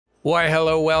Why,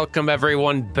 hello, welcome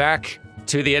everyone back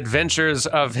to the adventures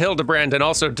of Hildibrand and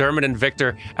also Durmin and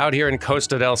Victor out here in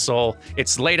Costa del Sol.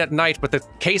 It's late at night, but the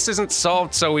case isn't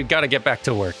solved, so we've got to get back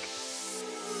to work.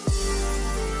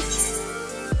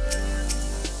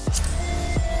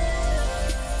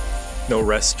 No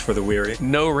rest for the weary.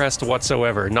 No rest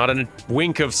whatsoever, not a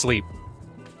wink of sleep.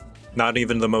 Not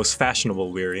even the most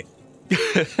fashionable weary.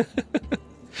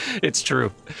 It's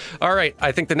true. All right,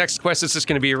 I think the next quest is just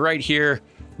going to be right here.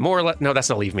 More or less, no, that's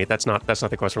not leave me. That's not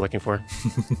the quest we're looking for.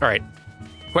 All right,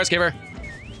 quest giver.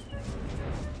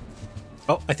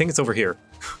 Oh, I think it's over here,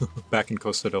 back in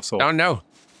Costa del Sol. Oh no,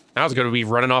 I was going to be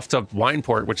running off to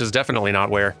Wineport, which is definitely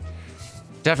not where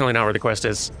the quest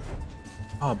is.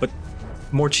 Oh, but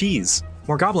more cheese,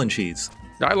 more goblin cheese.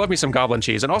 I love me some goblin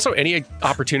cheese, and also any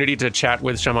opportunity to chat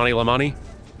with Shamani Lamani.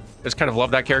 Just kind of love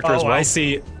that character as well. I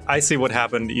see what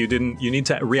happened. You need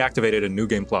to reactivate it in New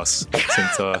Game Plus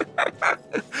since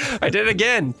I did it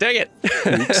again. Dang it.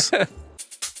 Oops.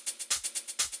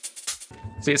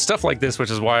 See, it's stuff like this, which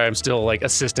is why I'm still like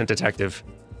assistant detective.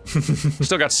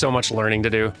 Still got so much learning to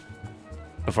do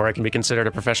before I can be considered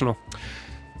a professional.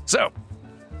 So,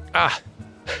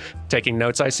 taking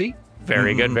notes, I see.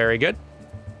 Very good, very good.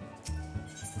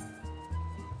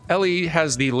 Ellie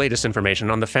has the latest information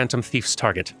on the Phantom Thief's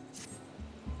target.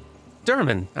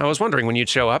 Durmin, I was wondering when you'd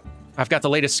show up. I've got the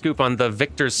latest scoop on the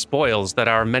Victor's spoils that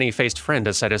our many-faced friend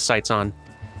has set his sights on.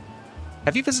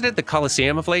 Have you visited the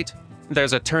Coliseum of late?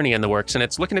 There's a tourney in the works, and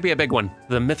it's looking to be a big one,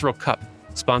 the Mithril Cup,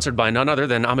 sponsored by none other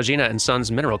than Amagina and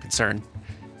Sons Mineral Concern.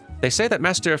 They say that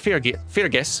Master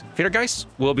Firgeis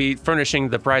will be furnishing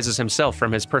the prizes himself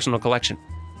from his personal collection.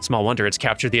 Small wonder it's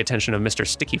captured the attention of Mr.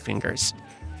 Sticky Fingers.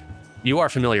 You are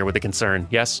familiar with the concern,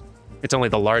 yes? It's only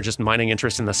the largest mining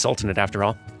interest in the Sultanate, after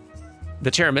all. The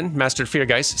chairman, Master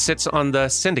Firgeis, sits on the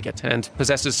syndicate and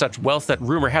possesses such wealth that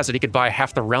rumor has it he could buy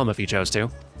half the realm if he chose to.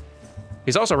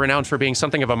 He's also renowned for being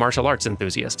something of a martial arts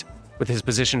enthusiast. With his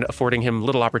position affording him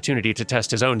little opportunity to test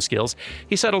his own skills,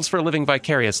 he settles for living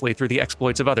vicariously through the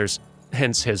exploits of others,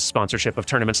 hence his sponsorship of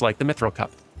tournaments like the Mithril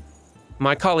Cup.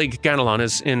 My colleague Ganelon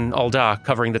is in Ul'dah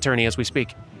covering the tourney as we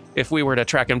speak. If we were to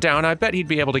track him down, I bet he'd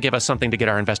be able to give us something to get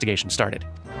our investigation started.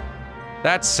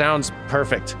 That sounds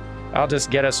perfect. I'll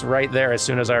just get us right there as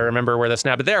soon as I remember where the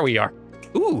snap... There we are.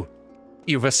 Ooh,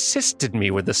 you've assisted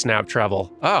me with the snap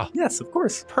travel. Ah, yes, of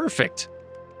course. Perfect.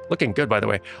 Looking good, by the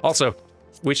way. Also,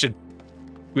 we should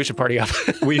party up.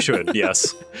 We should,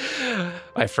 yes.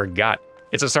 I forgot.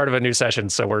 It's the start of a new session,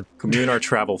 so we're... Commune our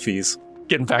travel fees.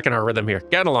 Getting back in our rhythm here.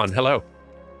 Ganelon, hello.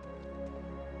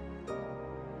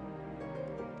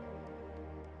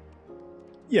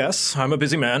 Yes, I'm a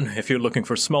busy man. If you're looking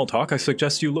for small talk, I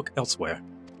suggest you look elsewhere.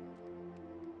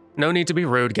 No need to be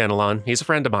rude, Ganelon. He's a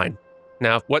friend of mine.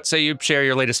 Now, what say you share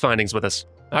your latest findings with us?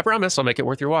 I promise I'll make it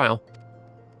worth your while.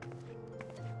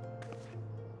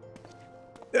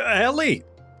 Ellie!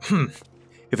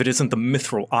 If it isn't the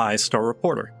Mithril Eye Star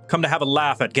Reporter. Come to have a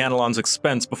laugh at Ganelon's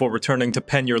expense before returning to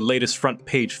pen your latest front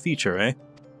page feature, eh?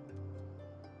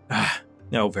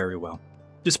 Oh, very well.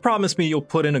 Just promise me you'll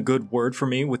put in a good word for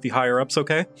me with the higher-ups,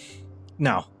 okay?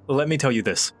 Now, let me tell you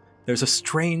this. There's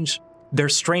strange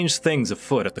things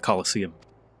afoot at the Coliseum.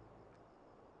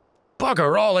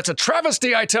 Bugger all, it's a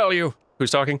travesty, I tell you! Who's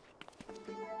talking?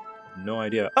 No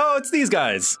idea. Oh, it's these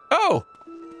guys! Oh!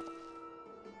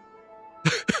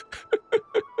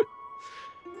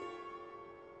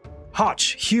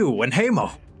 Hotch, Hugh, and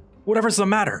Hamo. Whatever's the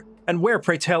matter? And where,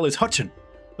 pray tell, is Hutchin?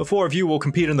 The four of you will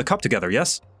compete in the cup together,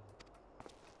 yes?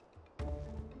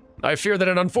 I fear that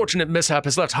an unfortunate mishap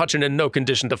has left Hutchin in no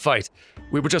condition to fight.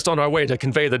 We were just on our way to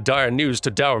convey the dire news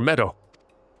to Dower Meadow.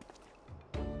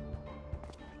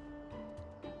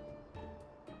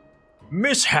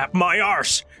 Mishap, my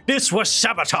arse! This was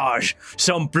sabotage!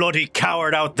 Some bloody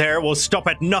coward out there will stop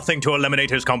at nothing to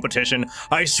eliminate his competition.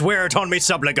 I swear it on me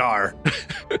sublegar.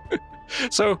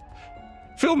 So,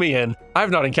 fill me in. I've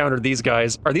not encountered these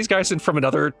guys. Are these guys from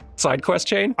another side quest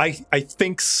chain? I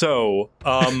think so.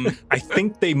 I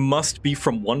think they must be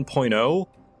from 1.0.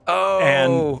 Oh.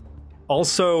 And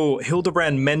also,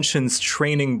 Hildibrand mentions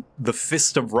training the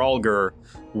Fist of Rhalgr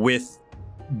with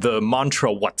the mantra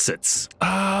Whatsits.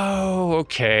 Oh,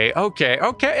 okay, all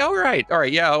right,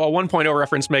 yeah, a 1.0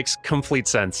 reference makes complete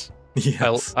sense.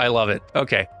 Yes. I love it,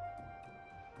 okay.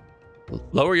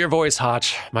 Lower your voice,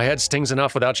 Hotch. My head stings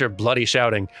enough without your bloody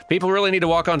shouting. People really need to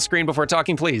walk on screen before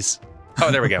talking, please.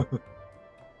 Oh, there we go.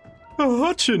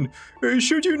 Hutchin,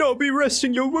 should you not be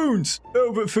resting your wounds?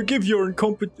 Oh, but forgive your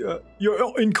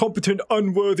incompetent,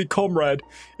 unworthy comrade.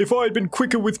 If I had been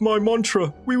quicker with my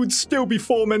mantra, we would still be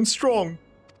 4 men strong.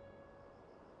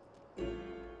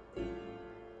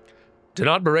 Do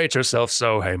not berate yourself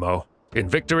so, Hamo. In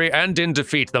victory and in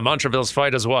defeat, the Montrevilles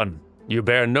fight as one. You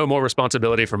bear no more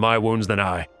responsibility for my wounds than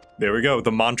I. There we go, the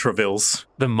Montrevilles.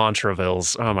 The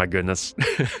Montrevilles. Oh my goodness.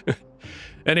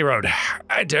 Any road.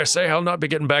 I dare say I'll not be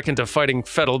getting back into fighting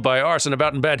fettled by arson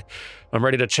about in bed. I'm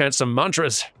ready to chant some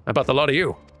mantras about the lot of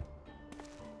you.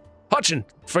 Hutchin,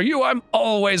 for you I'm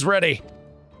always ready.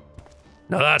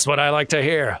 Now that's what I like to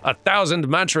hear. 1,000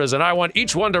 mantras, and I want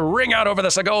each one to ring out over the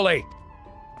Sagoli.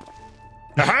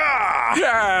 Ha-ha!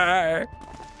 Yeah!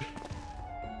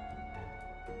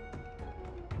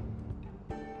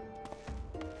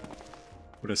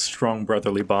 What a strong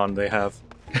brotherly bond they have.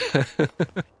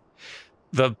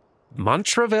 The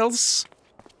Montrevilles?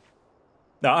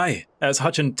 Aye, as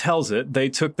Hutchin tells it, they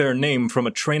took their name from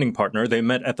a training partner they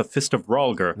met at the Fist of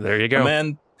Rhalgr. There you go.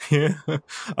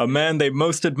 A man they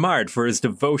most admired for his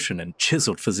devotion and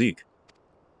chiseled physique.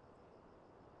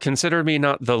 Consider me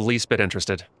not the least bit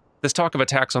interested. This talk of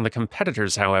attacks on the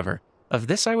competitors, however, of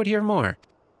this I would hear more.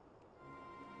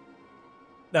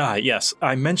 Ah, yes,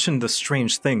 I mentioned the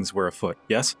strange things were afoot,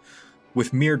 yes?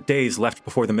 With mere days left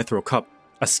before the Mithril Cup,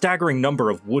 a staggering number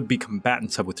of would-be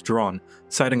combatants have withdrawn,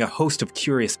 citing a host of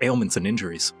curious ailments and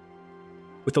injuries.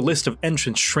 With the list of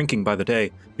entrants shrinking by the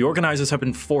day, the organizers have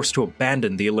been forced to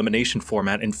abandon the elimination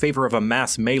format in favor of a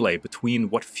mass melee between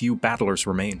what few battlers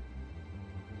remain.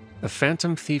 The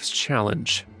Phantom Thief's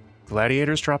Challenge.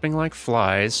 Gladiators dropping like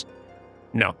flies.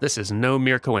 No, this is no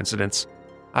mere coincidence.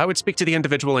 I would speak to the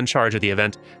individual in charge of the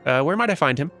event. Where might I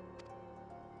find him?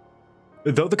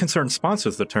 Though the concern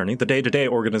sponsors the tourney, the day-to-day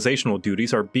organizational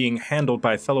duties are being handled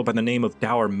by a fellow by the name of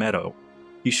Dower Meadow.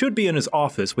 He should be in his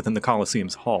office within the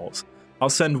Coliseum's halls. I'll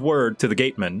send word to the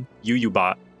gateman,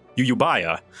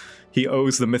 Yuyubaya. He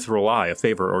owes the Mithril Eye a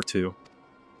favor or two.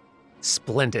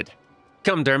 Splendid.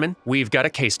 Come, Durmin, we've got a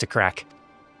case to crack.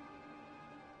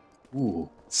 Ooh.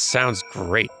 Sounds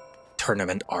great.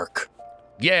 Tournament arc.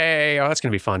 Yay! Oh, that's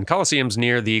gonna be fun. Coliseum's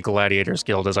near the Gladiators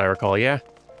Guild, as I recall, yeah?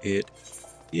 It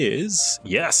is.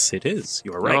 Yes, it is.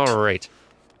 You're right. All right.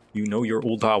 You know your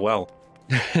Ul'dah well.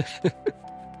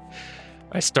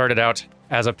 I started out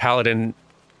as a paladin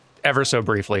ever so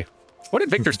briefly. What did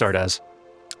Victor start as?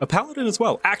 A paladin as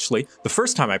well. Actually, the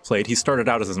first time I played, he started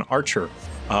out as an archer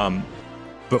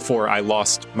before I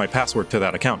lost my password to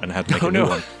that account and had to make a new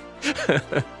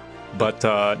one. But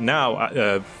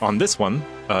now, on this one,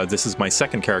 this is my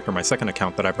second character, my second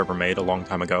account that I've ever made a long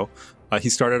time ago. He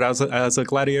started as a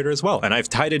gladiator as well, and I've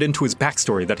tied it into his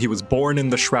backstory that he was born in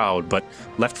the Shroud, but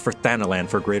left for Thanalan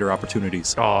for greater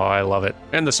opportunities. Oh, I love it.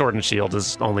 And the sword and shield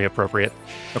is only appropriate.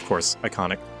 Of course,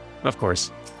 iconic. Of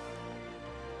course.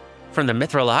 From the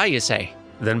Mithril Eye, you say?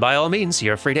 Then by all means,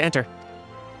 you're free to enter.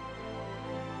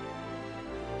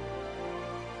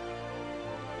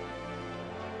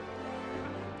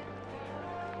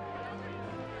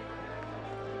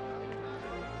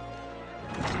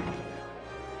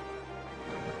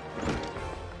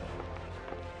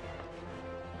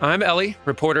 I'm Ellie,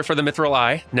 reporter for the Mithril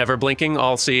Eye, never blinking,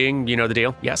 all-seeing, you know the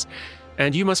deal, yes.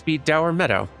 And you must be Dower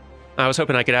Meadow. I was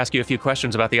hoping I could ask you a few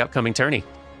questions about the upcoming tourney.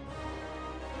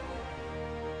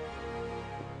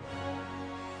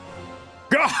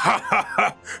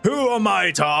 Who am I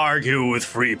to argue with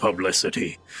free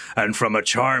publicity? And from a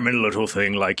charming little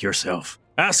thing like yourself.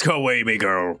 Ask away, me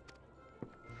girl.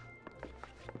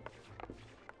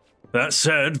 That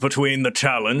said, between the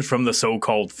challenge from the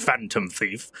so-called Phantom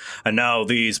Thief, and now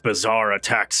these bizarre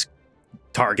attacks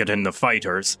targeting the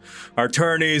fighters, our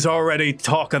tourney's already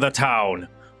talk of the town.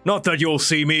 Not that you'll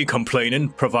see me complaining,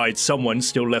 provided someone's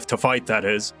still left to fight, that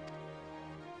is.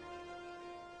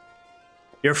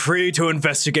 You're free to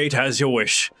investigate as you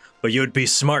wish, but you'd be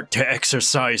smart to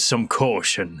exercise some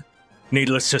caution.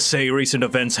 Needless to say, recent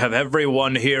events have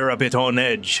everyone here a bit on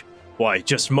edge. Why,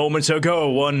 just moments ago,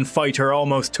 one fighter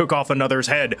almost took off another's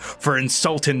head for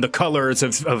insulting the colors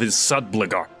of his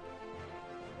Sudbligar.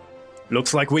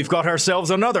 Looks like we've got ourselves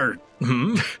another.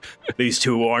 These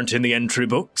two aren't in the entry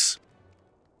books.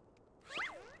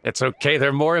 It's okay,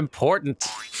 they're more important.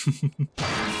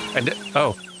 And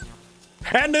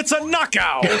it's a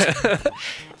knockout!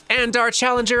 And our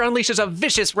challenger unleashes a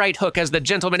vicious right hook as the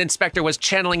gentleman inspector was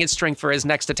channeling his strength for his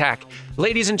next attack.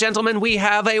 Ladies and gentlemen, we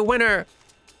have a winner.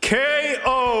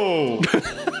 KO!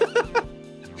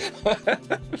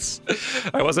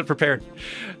 I wasn't prepared.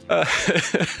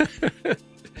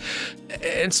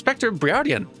 Inspector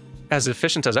Briardian, as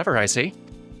efficient as ever, I see.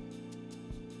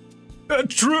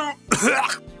 True.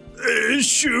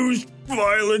 Issues,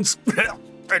 violence,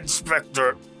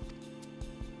 Inspector.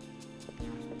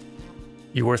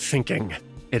 You were thinking.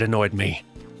 It annoyed me.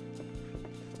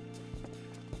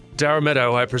 Dower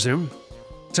Meadow, I presume?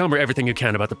 Tell me everything you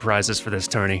can about the prizes for this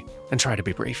tourney, and try to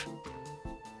be brief.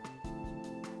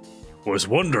 Was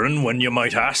wondering when you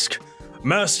might ask.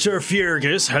 Master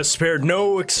Fiergus has spared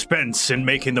no expense in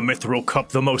making the Mithril Cup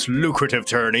the most lucrative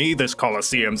tourney this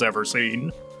Coliseum's ever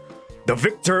seen. The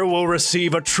victor will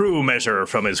receive a true measure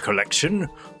from his collection,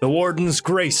 the Warden's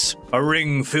Grace, a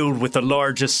ring filled with the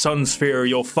largest sun sphere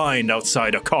you'll find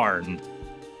outside a cairn.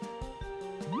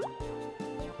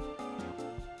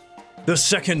 The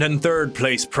second and third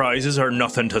place prizes are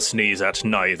nothing to sneeze at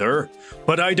neither,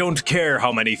 but I don't care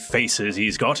how many faces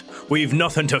he's got, we've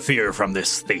nothing to fear from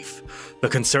this thief. The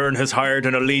concern has hired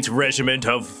an elite regiment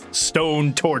of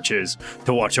stone torches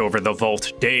to watch over the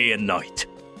vault day and night.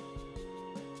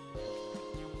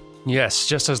 Yes,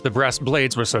 just as the brass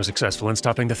blades were so successful in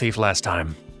stopping the thief last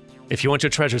time. If you want your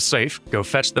treasures safe, go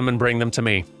fetch them and bring them to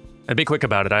me. And be quick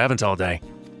about it, I haven't all day.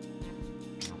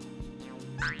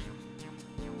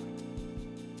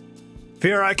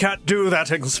 Fear I can't do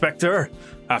that, Inspector.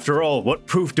 After all, what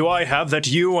proof do I have that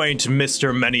you ain't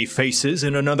Mr. Many Faces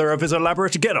in another of his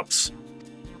elaborate get-ups?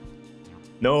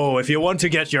 No, if you want to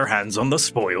get your hands on the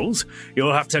spoils,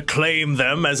 you'll have to claim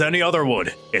them as any other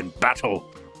would, in battle.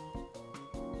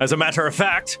 As a matter of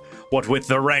fact, what with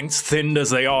the ranks thinned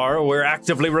as they are, we're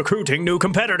actively recruiting new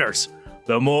competitors.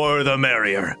 The more the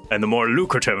merrier, and the more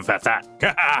lucrative at that.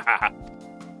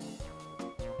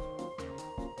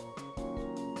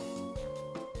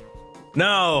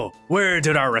 Now, where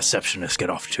did our receptionist get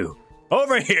off to?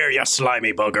 Over here, you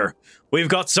slimy bugger. We've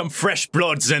got some fresh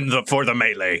bloods for the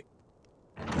melee.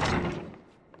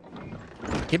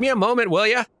 Give me a moment, will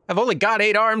ya? I've only got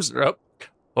 8 arms. Oh,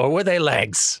 or were they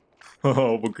legs?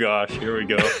 Oh gosh, here we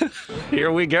go.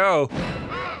 Here we go.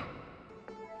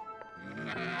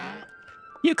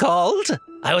 You called?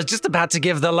 I was just about to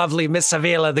give the lovely Miss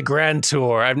Avila the grand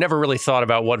tour. I've never really thought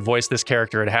about what voice this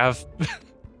character would have.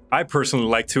 I personally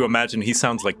like to imagine he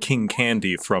sounds like King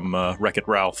Candy from Wreck-It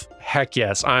Ralph. Heck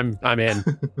yes, I'm in.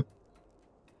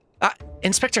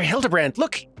 Inspector Hildibrand,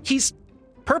 look, he's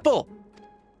purple.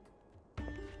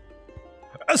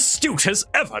 Astute as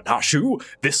ever, Nashu.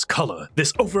 This color,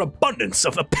 this overabundance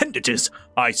of appendages.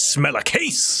 I smell a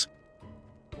case.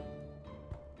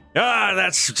 Ah,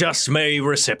 that's just me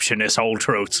receptionist, old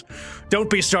trots. Don't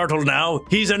be startled now.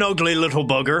 He's an ugly little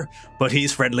bugger, but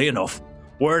he's friendly enough.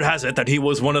 Word has it that he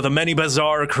was one of the many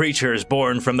bizarre creatures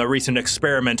born from the recent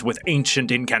experiment with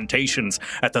ancient incantations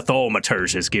at the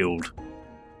Thaumaturge's Guild.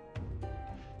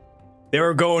 They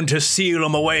were going to seal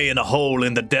him away in a hole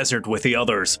in the desert with the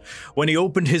others, when he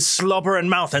opened his slobbering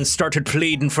mouth and started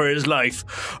pleading for his life.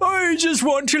 I just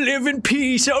want to live in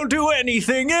peace, I'll do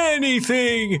anything,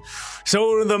 anything!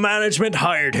 So the management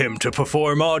hired him to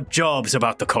perform odd jobs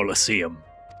about the Coliseum.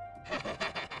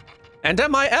 And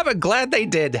am I ever glad they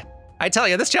did? I tell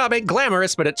you, this job ain't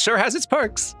glamorous, but it sure has its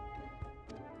perks.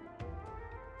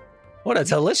 What a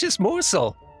delicious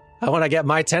morsel. I want to get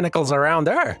my tentacles around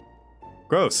her.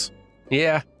 Gross.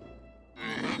 Yeah.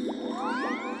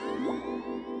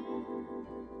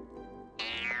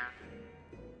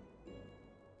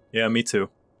 Yeah, me too.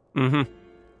 Mm-hmm.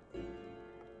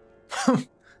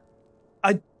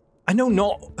 I know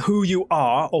not who you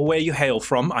are or where you hail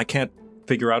from. I can't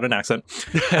figure out an accent.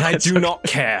 And I do not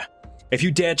care. If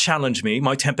you dare challenge me,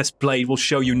 my Tempest Blade will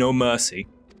show you no mercy.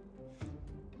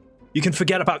 You can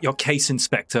forget about your case,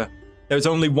 Inspector. There's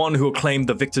only one who will claim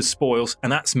the victor's spoils,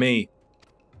 and that's me.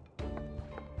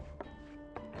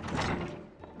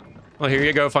 Well, here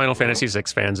you go, Final Fantasy VI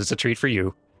fans. It's a treat for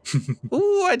you.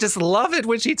 Ooh, I just love it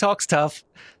when she talks tough.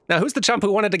 Now, who's the chump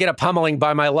who wanted to get a pummeling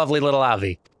by my lovely little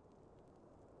Avi?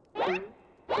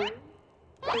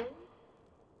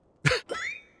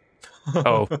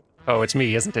 Oh, it's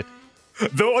me, isn't it?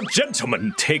 Though a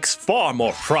gentleman takes far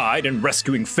more pride in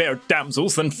rescuing fair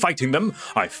damsels than fighting them,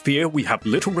 I fear we have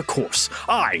little recourse.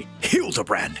 I,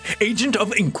 Hildibrand, Agent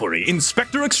of Inquiry,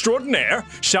 Inspector Extraordinaire,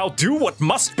 shall do what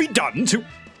must be done to...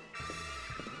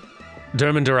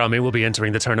 Durmin Durami will be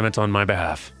entering the tournament on my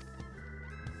behalf.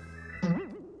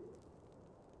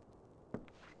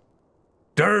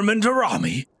 Durmin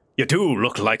Durami? You do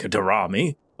look like a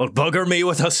Durami. Well, bugger me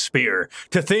with a spear.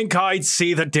 To think I'd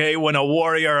see the day when a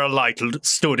warrior alight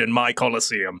stood in my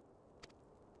Coliseum.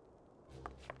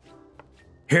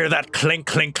 Hear that clink,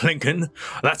 clink, clinkin'?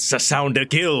 That's the sound of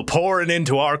gil pouring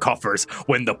into our coffers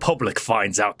when the public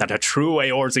finds out that a true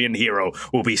Eorzean hero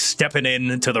will be stepping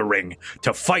into the ring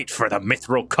to fight for the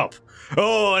Mithril Cup.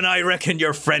 Oh, and I reckon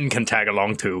your friend can tag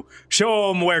along too.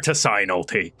 Show him where to sign,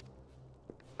 Ulti.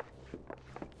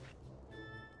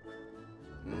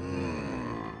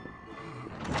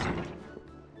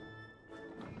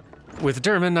 With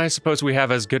Durmin, I suppose we have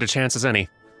as good a chance as any.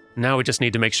 Now we just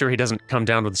need to make sure he doesn't come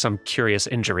down with some curious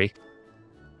injury.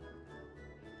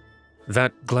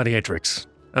 That Gladiatrix.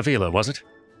 Avila, was it?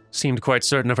 Seemed quite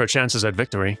certain of her chances at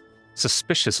victory.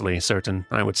 Suspiciously certain,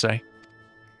 I would say.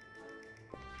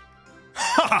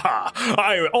 Ha ha ha!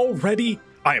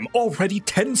 I am already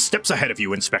 10 steps ahead of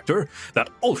you, Inspector. That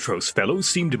Ultros fellow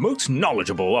seemed most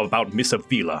knowledgeable about Miss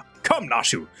Avila. Come,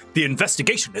 Nashu, the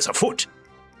investigation is afoot.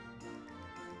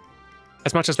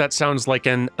 As much as that sounds like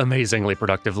an amazingly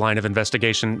productive line of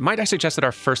investigation, might I suggest that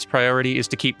our first priority is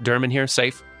to keep Durmin here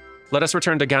safe? Let us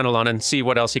return to Ganelon and see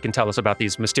what else he can tell us about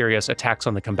these mysterious attacks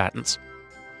on the combatants.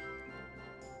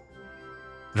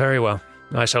 Very well.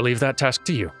 I shall leave that task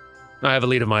to you. I have a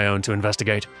lead of my own to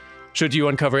investigate. Should you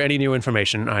uncover any new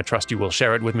information, I trust you will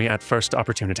share it with me at first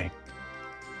opportunity.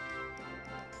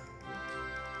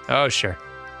 Oh, sure.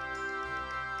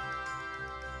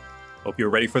 Hope you're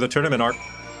ready for the tournament, Art.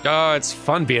 Oh, it's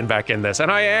fun being back in this,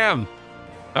 and I am!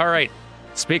 Alright,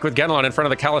 speak with Ganelon in front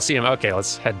of the Coliseum. Okay,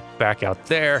 let's head back out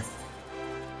there.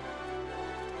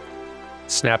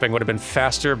 Snapping would have been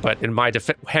faster, but in my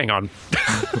defense... Hang on.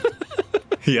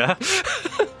 Yeah?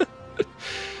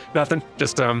 Nothing,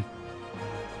 just,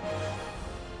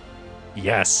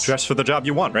 Yes. Dress for the job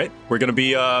you want, right? We're gonna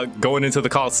be, going into the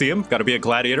Coliseum. Gotta be a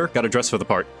gladiator. Gotta dress for the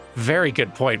part. Very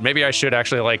good point. Maybe I should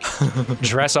actually, like,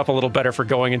 dress up a little better for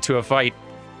going into a fight.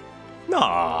 No,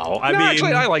 I mean...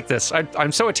 Actually, I like this.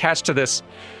 I'm so attached to this.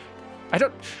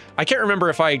 I can't remember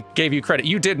if I gave you credit.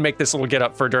 You did make this little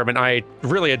get-up for Durmin. I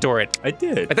really adore it. I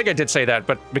did. I think I did say that,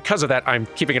 but because of that, I'm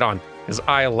keeping it on, because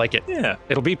I like it. Yeah.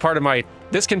 It'll be part of my...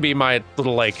 This can be my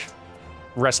little, like,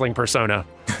 wrestling persona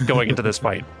going into this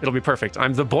fight. It'll be perfect.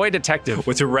 I'm the boy detective.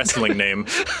 What's your wrestling name?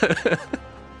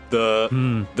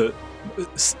 The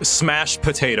Smashed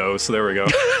Potatoes. There we go.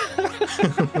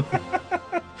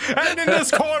 And in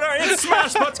this corner, it's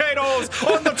Smashed Potatoes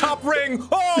on the top ring.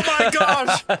 Oh my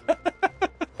gosh!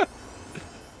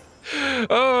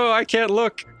 Oh, I can't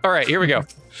look. All right, here we go.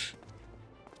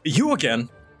 You again?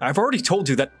 I've already told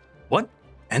you that... What?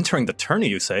 Entering the tourney,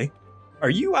 you say? Are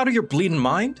you out of your bleeding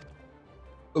mind?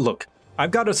 Look,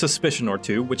 I've got a suspicion or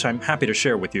two, which I'm happy to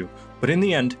share with you, but in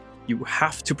the end, you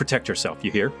have to protect yourself,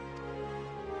 you hear?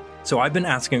 So I've been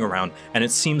asking around, and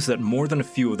it seems that more than a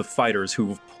few of the fighters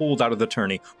who've pulled out of the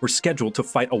tourney were scheduled to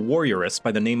fight a warrioress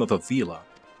by the name of Avila.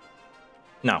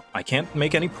 Now, I can't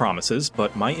make any promises,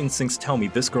 but my instincts tell me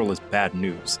this girl is bad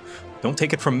news. Don't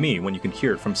take it from me when you can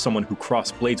hear it from someone who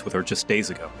crossed blades with her just days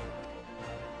ago.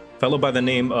 A fellow by the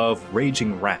name of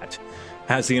Raging Rat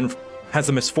has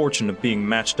the misfortune of being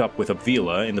matched up with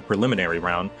Avila in the preliminary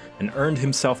round and earned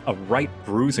himself a right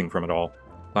bruising from it all.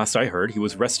 Last I heard, he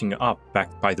was resting up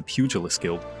back by the Pugilist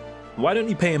Guild. Why don't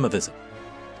you pay him a visit?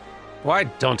 Why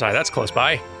don't I? That's close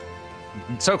by.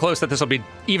 So close that this will be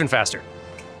even faster.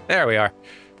 There we are.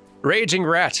 Raging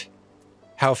Rat.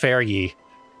 How fare ye?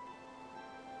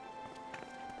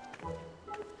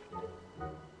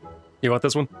 You want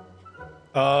this one?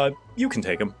 You can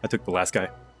take him. I took the last guy.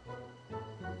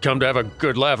 Come to have a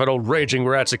good laugh at old Raging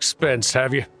Rat's expense,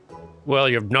 have you? Well,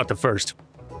 you're not the first.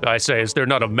 I say, is there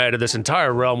not a man in this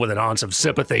entire realm with an ounce of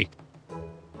sympathy?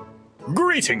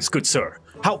 Greetings, good sir.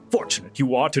 How fortunate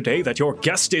you are today that your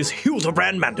guest is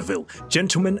Hildibrand Mandeville,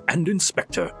 gentleman and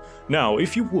inspector. Now,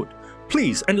 if you would,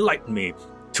 please enlighten me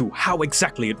to how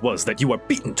exactly it was that you were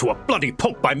beaten to a bloody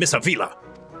pulp by Miss Avila.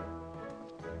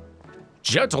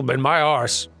 Gentlemen, my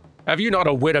arse. Have you not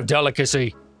a wit of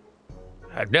delicacy?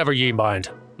 Never ye mind.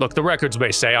 Look, the records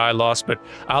may say I lost, but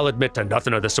I'll admit to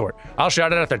nothing of the sort. I'll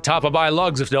shout it at the top of my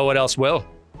lungs if no one else will.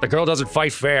 The girl doesn't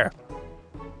fight fair.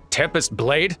 Tempest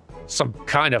Blade? Some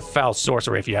kind of foul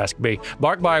sorcery, if you ask me.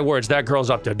 Mark my words, that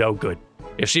girl's up to no good.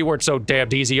 If she weren't so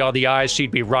damned easy on the eyes, she'd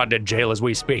be rotting in jail as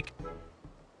we speak.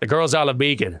 The girl's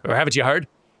Alamegan, or haven't you heard?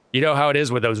 You know how it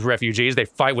is with those refugees. They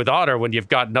fight with honor when you've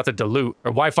got nothing to loot.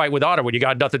 Or why fight with honor when you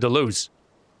got nothing to lose?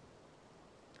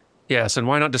 Yes, and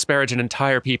why not disparage an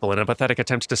entire people in a pathetic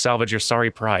attempt to salvage your sorry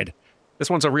pride? This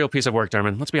one's a real piece of work,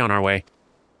 Durmin. Let's be on our way.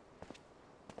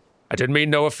 I didn't mean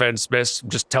no offense, miss.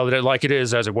 Just telling it like it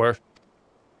is, as it were.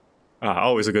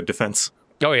 Always a good defense.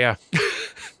 Oh, yeah.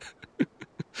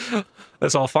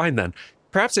 That's all fine, then.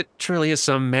 Perhaps it truly is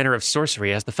some manner of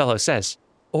sorcery, as the fellow says.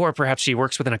 Or perhaps she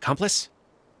works with an accomplice?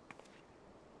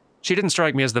 She didn't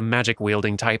strike me as the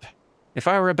magic-wielding type. If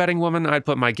I were a betting woman, I'd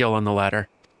put my gill on the ladder.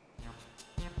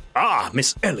 Ah,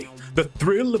 Miss Ellie, the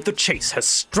thrill of the chase has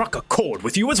struck a chord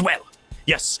with you as well.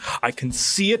 Yes, I can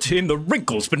see it in the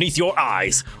wrinkles beneath your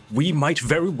eyes. We might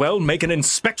very well make an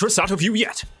inspectress out of you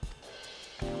yet.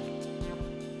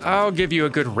 I'll give you a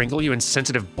good wrinkle, you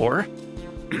insensitive boor.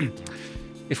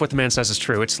 If what the man says is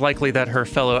true, it's likely that her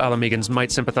fellow Alamegans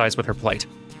might sympathize with her plight.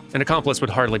 An accomplice would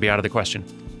hardly be out of the question.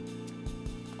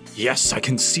 Yes, I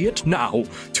can see it now.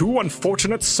 Two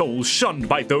unfortunate souls shunned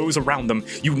by those around them,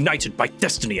 united by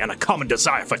destiny and a common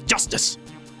desire for justice.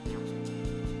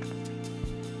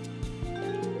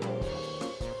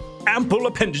 Ample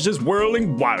appendages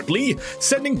whirling wildly,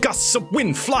 sending gusts of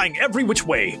wind flying every which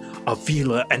way.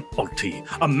 Avila and Ulti,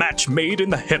 a match made in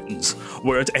the heavens.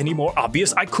 Were it any more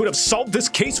obvious, I could have solved this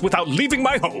case without leaving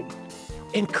my home.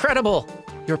 Incredible!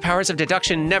 Your powers of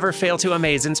deduction never fail to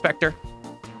amaze, Inspector.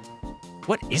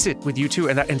 What is it with you two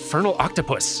and that infernal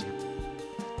octopus?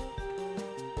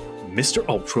 Mr.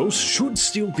 Ultros should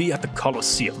still be at the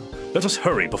Coliseum. Let us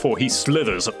hurry before he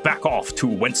slithers back off to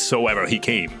whencesoever he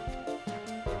came.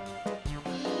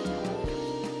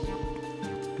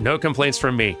 No complaints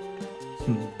from me.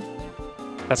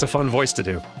 That's a fun voice to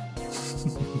do.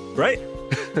 Right?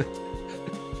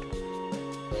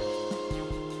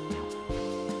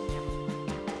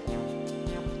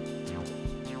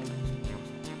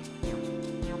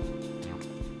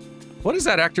 What is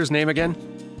that actor's name again?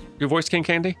 Who voiced King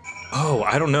Candy? Oh,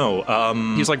 I don't know.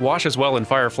 He's like Wash as well in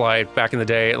Firefly back in the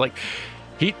day. Like,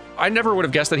 I never would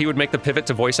have guessed that he would make the pivot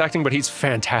to voice acting, but he's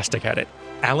fantastic at it.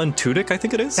 Alan Tudyk, I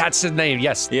think it is? That's his name,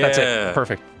 yes. Yeah. That's it.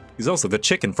 Perfect. He's also the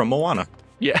chicken from Moana.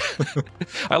 Yeah.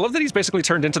 I love that he's basically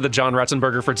turned into the John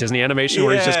Ratzenberger for Disney animation,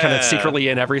 where he's just kind of secretly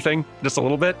in everything, just a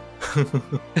little bit.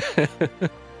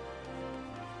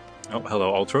 Oh,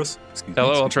 hello, Ultros.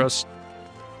 Hello, Ultros.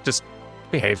 Just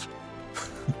behave.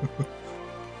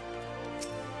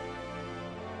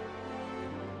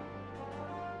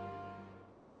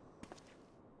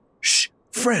 Shh,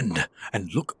 friend,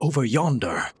 and look over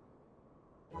yonder.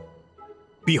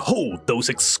 Behold those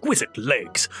exquisite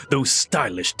legs, those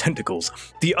stylish tentacles,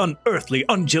 the unearthly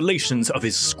undulations of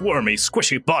his squirmy,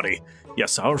 squishy body.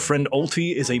 Yes, our friend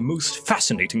Ulti is a most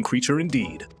fascinating creature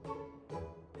indeed.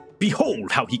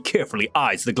 Behold how he carefully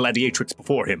eyes the gladiatrix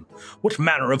before him. What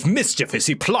manner of mischief is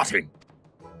he plotting?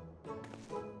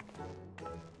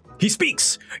 He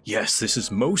speaks! Yes, this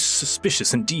is most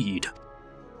suspicious indeed.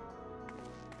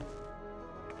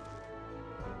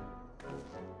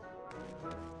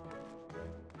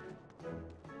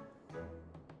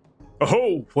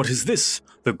 Oh, what is this?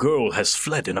 The girl has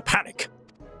fled in a panic.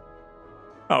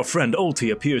 Our friend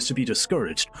Ulti appears to be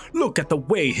discouraged. Look at the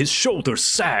way his shoulders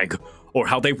sag, or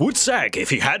how they would sag if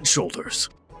he had shoulders.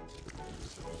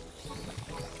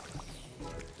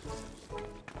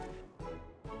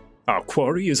 Our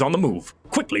quarry is on the move.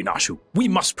 Quickly, Nashu, we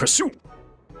must pursue.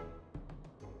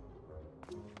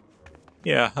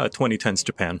 Yeah, 2010's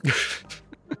Japan.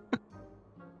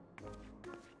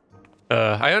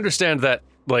 I understand that,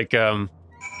 like,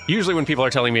 usually when people are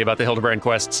telling me about the Hildibrand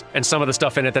quests and some of the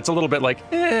stuff in it that's a little bit like,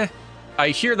 I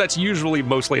hear that's usually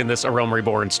mostly in this A Realm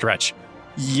Reborn stretch.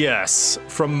 Yes,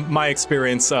 from my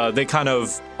experience, they kind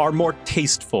of are more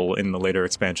tasteful in the later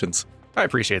expansions. I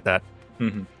appreciate that.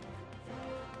 Mm-hmm.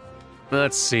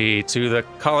 Let's see, to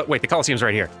the wait, the Coliseum's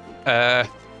right here.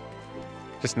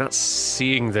 Just not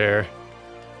seeing there.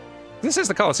 This is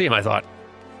the Coliseum, I thought.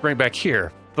 Right back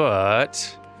here,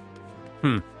 but...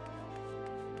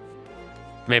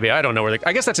 Maybe, I don't know where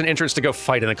I guess that's an entrance to go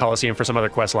fight in the Coliseum for some other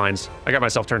quest lines. I got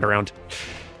myself turned around.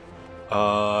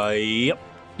 Yep.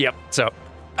 Yep, so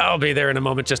I'll be there in a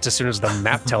moment just as soon as the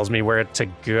map tells me where to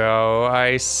go.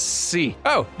 I see.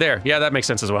 Oh, there. Yeah, that makes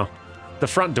sense as well. The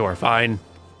front door, fine.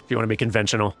 If you want to be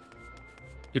conventional.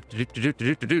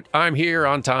 I'm here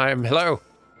on time. Hello.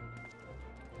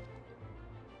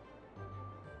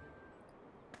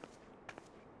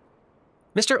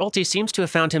 Mr. Ulti seems to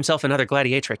have found himself another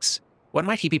gladiatrix. What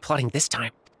might he be plotting this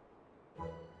time?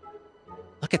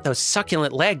 Look at those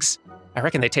succulent legs. I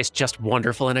reckon they taste just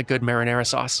wonderful in a good marinara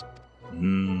sauce.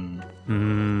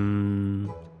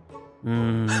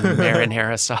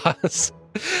 Marinara sauce.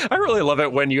 I really love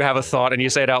it when you have a thought and you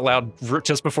say it out loud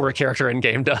just before a character in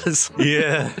game does.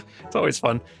 Yeah. It's always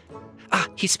fun. Ah,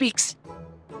 he speaks.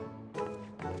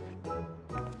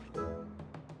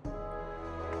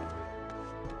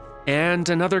 And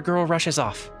another girl rushes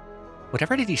off.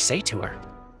 Whatever did he say to her?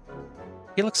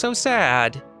 He looks so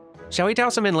sad. Shall we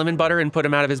douse him in lemon butter and put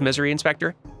him out of his misery,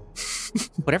 Inspector?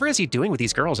 Whatever is he doing with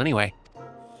these girls anyway?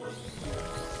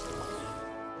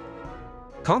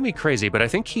 Call me crazy, but I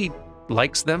think he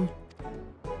likes them.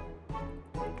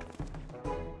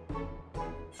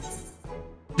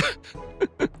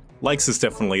 Likes is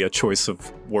definitely a choice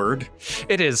of word.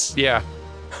 It is, yeah.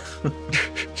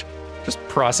 Just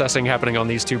processing happening on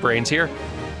these two brains here.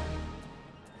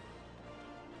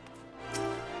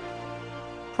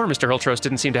 Poor Mr. Ultros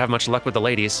didn't seem to have much luck with the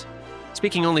ladies.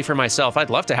 Speaking only for myself, I'd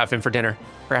love to have him for dinner.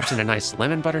 Perhaps in a nice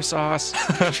lemon butter sauce.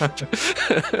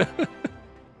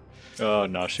 Oh,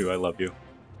 Nashu, I love you.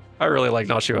 I really like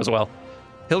Nashu as well.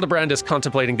 Hildibrand is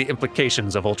contemplating the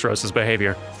implications of Ultros'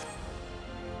 behavior.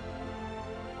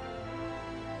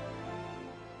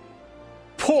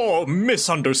 Poor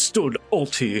misunderstood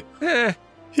Ulti.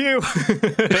 Here,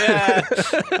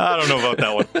 I don't know about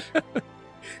that one.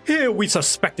 Here we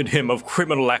suspected him of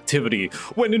criminal activity,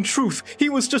 when in truth he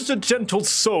was just a gentle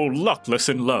soul luckless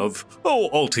in love. Oh,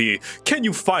 Ulti, can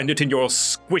you find it in your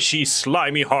squishy,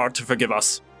 slimy heart to forgive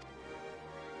us?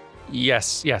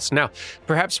 Yes. Now,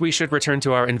 perhaps we should return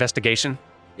to our investigation.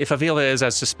 If Avila is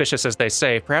as suspicious as they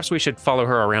say, perhaps we should follow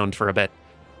her around for a bit.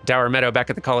 Dower Meadow back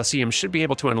at the Coliseum should be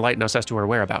able to enlighten us as to her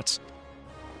whereabouts.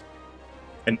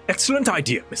 An excellent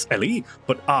idea, Miss Ellie,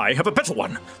 but I have a better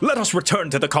one. Let us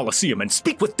return to the Coliseum and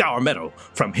speak with Dower Meadow.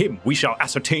 From him we shall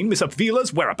ascertain Miss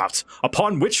Avila's whereabouts,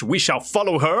 upon which we shall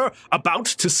follow her about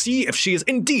to see if she is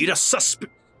indeed as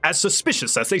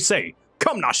suspicious as they say.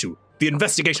 Come, Nashu, the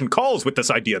investigation calls with this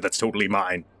idea that's totally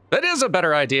mine. That is a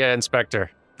better idea,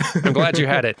 Inspector. I'm glad you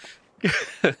had it.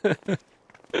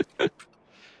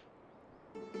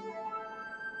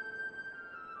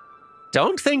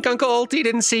 Don't think Uncle Ulti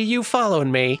didn't see you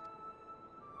following me.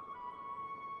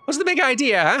 What's the big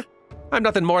idea, huh? I'm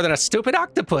nothing more than a stupid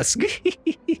octopus.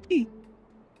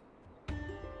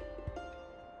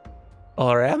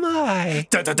 Or am I?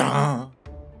 Da-da-da.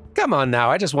 Come on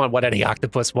now, I just want what any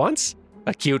octopus wants.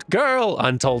 A cute girl,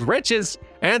 untold riches,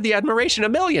 and the admiration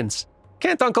of millions.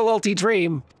 Can't Uncle Ulti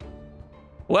dream?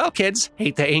 Well, kids,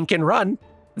 hate to ink and run.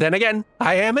 Then again,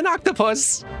 I am an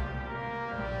octopus.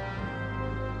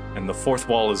 And the fourth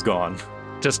wall is gone.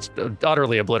 Just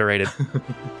utterly obliterated.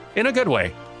 In a good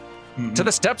way. Mm-hmm. To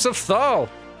the steps of Thal.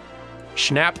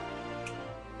 Schnapp.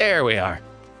 There we are.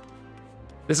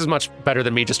 This is much better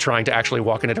than me just trying to actually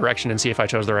walk in a direction and see if I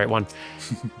chose the right one.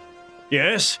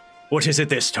 Yes? What is it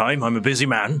this time? I'm a busy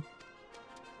man.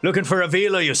 Looking for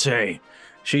Avila, you say?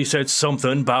 She said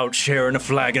something about sharing a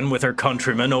flagon with her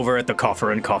countrymen over at the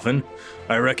Coffer and Coffin.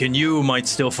 I reckon you might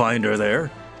still find her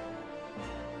there.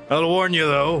 I'll warn you,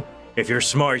 though, if you're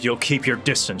smart, you'll keep your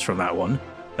distance from that one.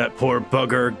 That poor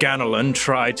bugger Ganelon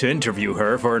tried to interview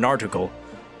her for an article.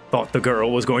 Thought the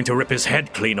girl was going to rip his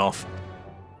head clean off.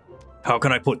 How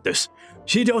can I put this?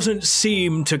 She doesn't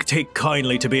seem to take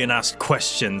kindly to being asked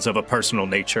questions of a personal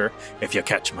nature, if you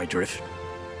catch my drift.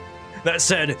 That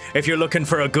said, if you're looking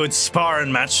for a good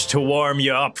sparring match to warm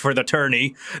you up for the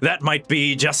tourney, that might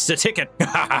be just the ticket.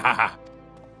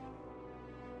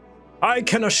 I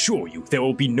can assure you there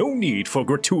will be no need for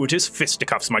gratuitous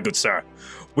fisticuffs, my good sir.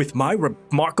 With my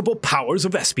remarkable powers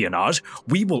of espionage,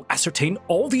 we will ascertain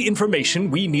all the information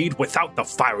we need without the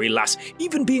fiery lass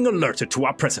even being alerted to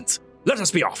our presence. Let us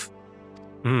be off.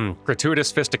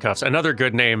 Gratuitous fisticuffs. Another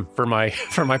good name for my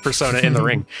persona in the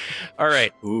ring. All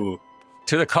right. Ooh.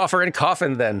 To the Coffer and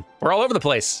Coffin, then. We're all over the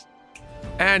place.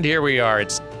 And here we are.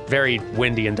 It's very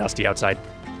windy and dusty outside.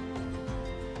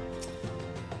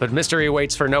 But mystery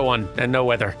waits for no one and no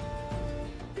weather.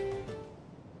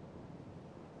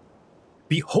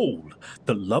 Behold,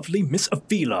 the lovely Miss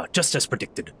Avila, just as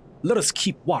predicted. Let us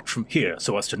keep watch from here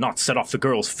so as to not set off the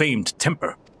girl's famed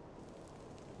temper.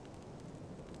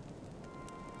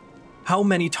 How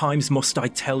many times must I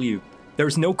tell you? There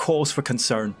is no cause for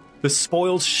concern. The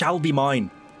spoils shall be mine.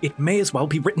 It may as well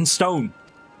be written stone.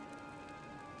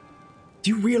 Do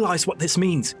you realize what this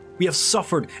means? We have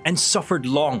suffered and suffered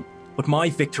long. But my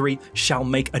victory shall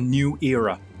make a new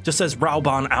era. Just as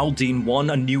Rauban Aldin won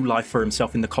a new life for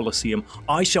himself in the Coliseum,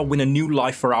 I shall win a new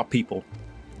life for our people.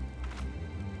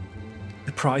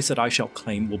 The prize that I shall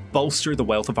claim will bolster the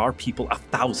wealth of our people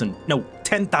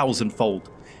 10,000-fold.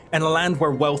 And a land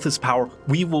where wealth is power,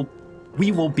 we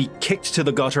will be kicked to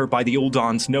the gutter by the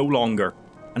Uldans no longer.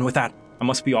 And with that, I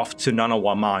must be off to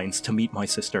Nanawa Mines to meet my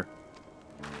sister.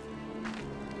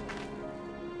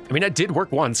 I mean, it did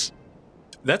work once.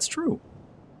 That's true.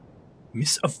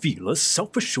 Miss Avila's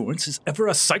self-assurance is ever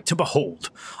a sight to behold.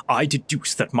 I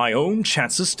deduce that my own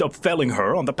chances of felling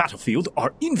her on the battlefield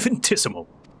are infinitesimal.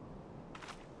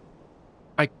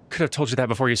 I could have told you that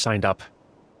before you signed up.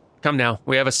 Come now,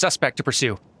 we have a suspect to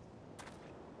pursue.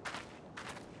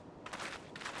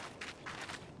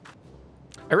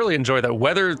 I really enjoy that.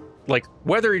 Whether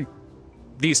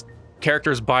these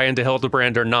characters buy into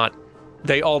Hildibrand or not,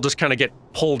 they all just kind of get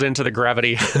pulled into the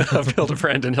gravity of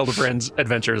Hildibrand and Hildibrand's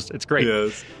adventures. It's great.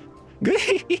 Yes.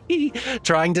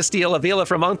 Trying to steal Avila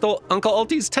from Uncle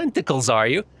Ulti's tentacles, are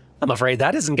you? I'm afraid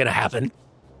that isn't going to happen.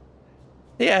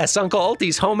 Yes, Uncle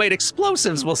Ulti's homemade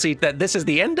explosives will see that this is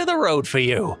the end of the road for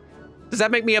you. Does that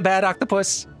make me a bad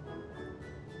octopus?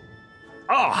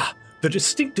 Ah, the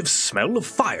distinctive smell of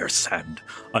fire sand.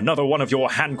 Another one of your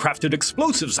handcrafted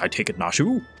explosives, I take it,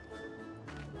 Nashu.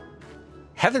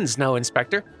 Heavens no,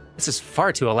 Inspector. This is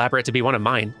far too elaborate to be one of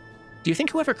mine. Do you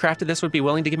think whoever crafted this would be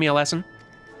willing to give me a lesson?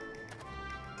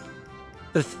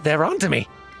 They're onto me.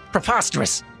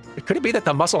 Preposterous. Could it be that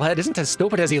the musclehead isn't as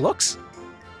stupid as he looks?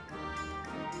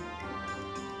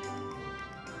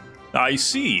 I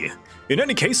see. In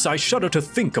any case, I shudder to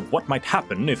think of what might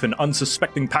happen if an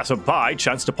unsuspecting passerby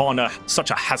chanced upon such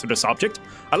a hazardous object.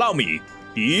 Allow me.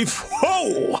 Heave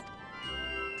ho!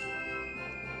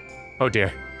 Oh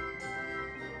dear.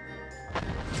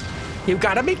 You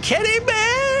gotta be kidding me!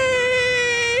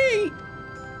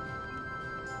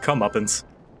 Comeuppance.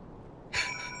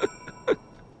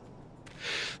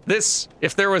 This,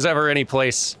 if there was ever any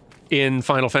place in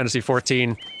Final Fantasy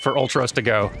XIV for Ultros to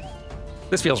go,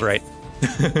 this feels right.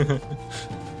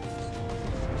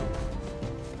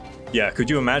 Yeah, could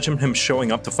you imagine him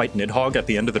showing up to fight Nidhogg at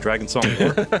the end of the Dragon Song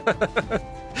War?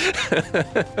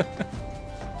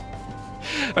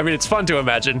 I mean, it's fun to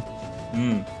imagine.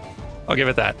 I'll give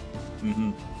it that.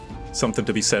 Something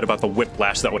to be said about the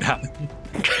whiplash that would happen.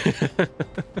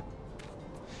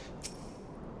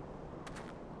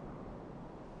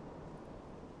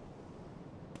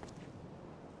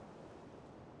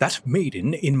 That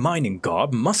maiden in mining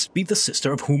garb must be the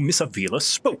sister of whom Miss Avila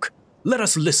spoke. Let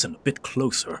us listen a bit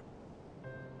closer.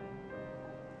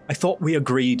 I thought we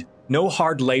agreed. No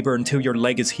hard labor until your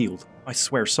leg is healed. I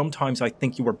swear, sometimes I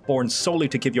think you were born solely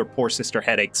to give your poor sister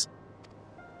headaches.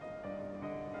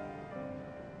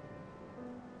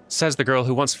 Says the girl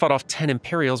who once fought off 10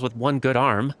 Imperials with one good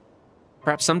arm.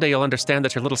 Perhaps someday you'll understand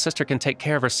that your little sister can take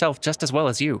care of herself just as well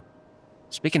as you.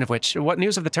 Speaking of which, what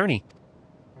news of the tourney?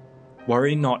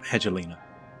 Worry not, Hedgelina.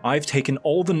 I've taken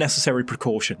all the necessary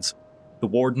precautions. The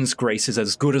Warden's grace is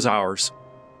as good as ours.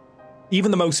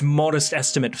 Even the most modest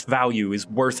estimate value is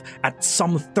worth at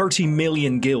some 30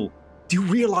 million gil. Do you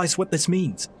realize what this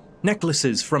means?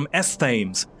 Necklaces from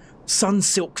Esthames, sun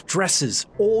silk dresses,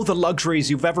 all the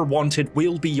luxuries you've ever wanted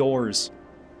will be yours.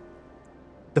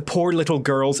 The poor little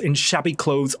girls in shabby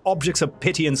clothes, objects of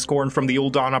pity and scorn from the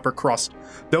Ul'Dan upper crust.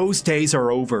 Those days are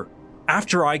over.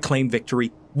 After I claim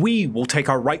victory, we will take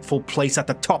our rightful place at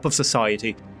the top of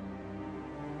society.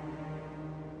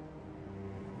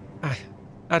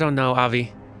 I don't know,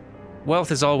 Avi.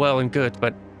 Wealth is all well and good,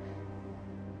 but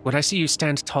when I see you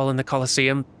stand tall in the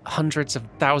Coliseum, hundreds of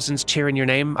thousands cheering your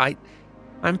name,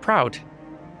 I'm proud.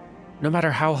 No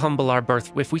matter how humble our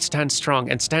birth, if we stand strong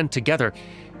and stand together,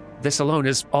 this alone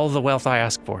is all the wealth I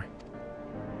ask for.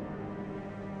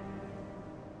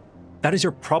 That is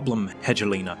your problem,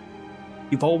 Hedgelina.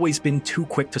 You've always been too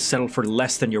quick to settle for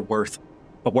less than you're worth.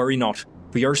 But worry not,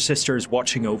 for your sister is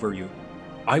watching over you.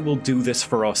 I will do this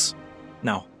for us.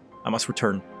 Now, I must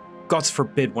return. Gods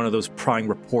forbid one of those prying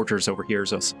reporters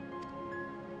overhears us.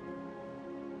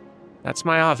 That's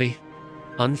my Avi.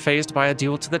 Unfazed by a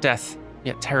duel to the death,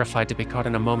 yet terrified to be caught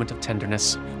in a moment of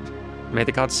tenderness. May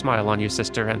the gods smile on you,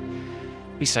 sister, and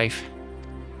be safe.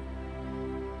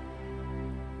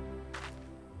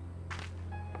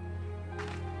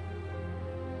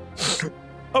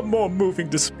 A more moving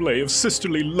display of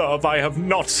sisterly love I have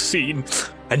not seen,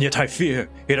 and yet I fear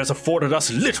it has afforded us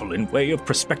little in way of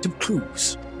prospective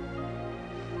clues.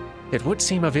 It would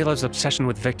seem Avila's obsession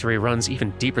with victory runs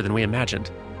even deeper than we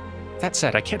imagined. That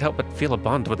said, I can't help but feel a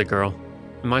bond with the girl.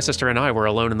 My sister and I were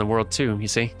alone in the world too, you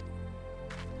see.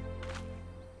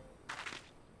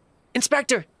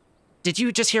 Inspector! Did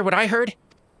you just hear what I heard?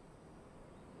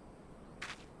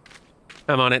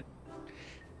 I'm on it.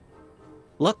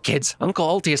 Look, kids, Uncle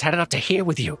Ulti has had enough to hear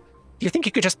with you. Do you think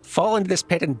you could just fall into this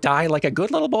pit and die like a good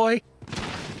little boy?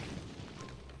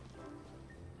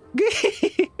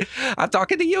 I'm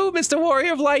talking to you, Mr.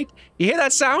 Warrior of Light. You hear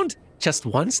that sound? Just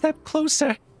one step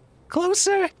closer.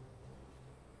 Closer.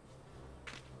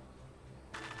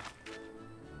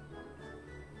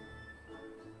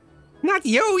 Not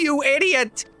you, you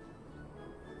idiot!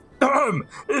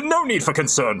 No need for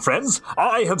concern, friends.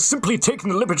 I have simply taken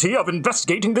the liberty of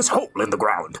investigating this hole in the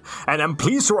ground, and am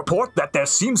pleased to report that there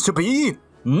seems to be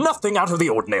nothing out of the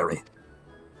ordinary.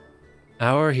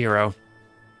 Our hero.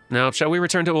 Now, shall we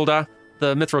return to Ul'Da?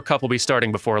 The Mithril Cup will be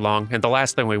starting before long, and the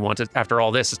last thing we want after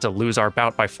all this is to lose our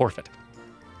bout by forfeit.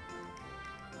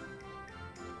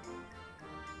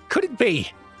 Could it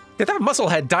be? Did that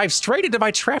musclehead dive straight into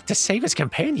my trap to save his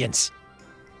companions?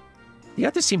 The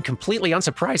others seem completely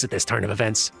unsurprised at this turn of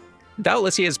events.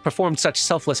 Doubtless he has performed such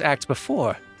selfless acts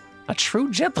before. A true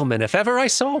gentleman, if ever I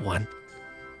saw one.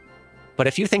 But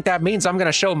if you think that means I'm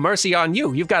gonna show mercy on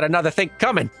you, you've got another thing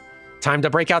coming. Time to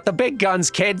break out the big guns,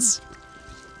 kids!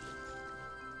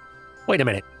 Wait a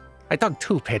minute. I dug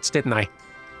 2 pits, didn't I?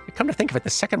 Come to think of it, the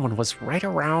second one was right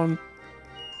around...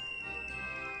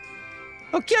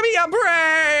 Oh, give me a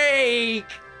break!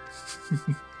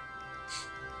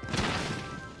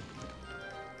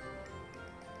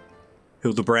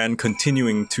 Hildibrand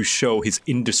continuing to show his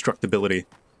indestructibility.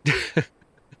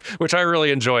 Which I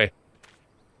really enjoy.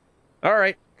 All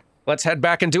right, let's head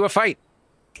back and do a fight.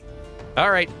 All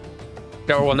right.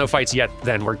 Oh, well, no fights yet,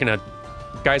 then. We're gonna...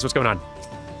 Guys, what's going on?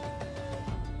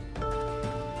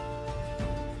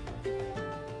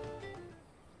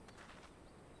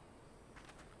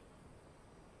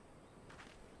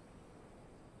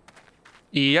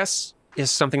 Yes? Is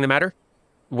something the matter?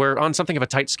 We're on something of a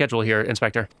tight schedule here,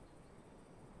 Inspector.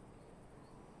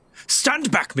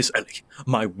 Stand back, Miss Ellie.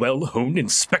 My well-honed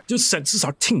inspector's senses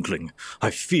are tingling. I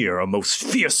fear a most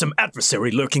fearsome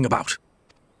adversary lurking about.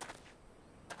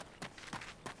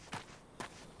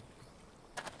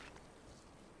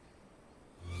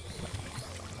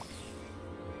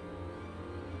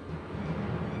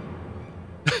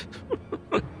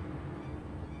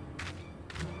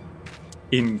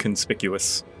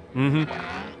 Inconspicuous.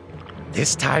 Mm-hmm.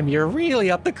 This time you're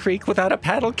really up the creek without a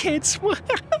paddle, kids.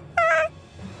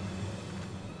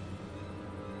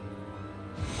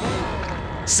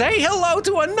 Say hello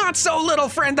to a not-so-little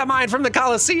friend of mine from the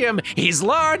Coliseum. He's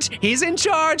large, he's in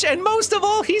charge, and most of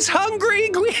all, he's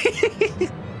hungry.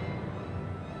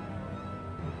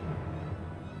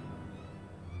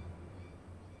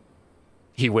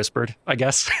 He whispered, I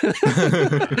guess.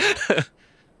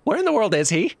 Where in the world is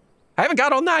he? I haven't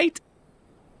got all night.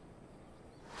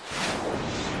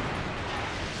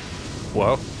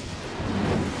 Whoa.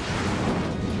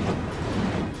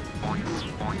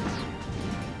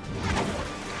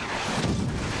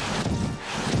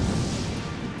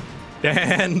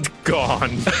 And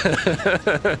gone.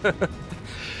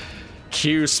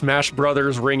 Cue Smash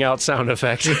Brothers ring out sound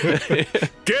effect.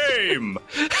 Game!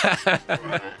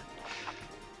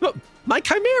 Look, my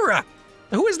Chimera!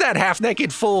 Who is that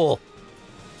half-naked fool?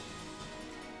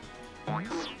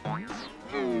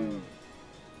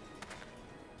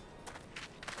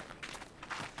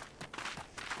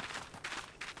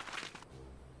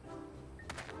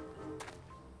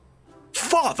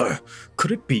 Father!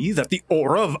 Could it be that the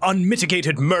aura of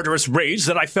unmitigated murderous rage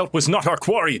that I felt was not our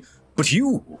quarry, but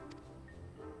you?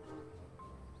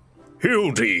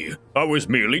 Hildy, I was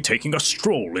merely taking a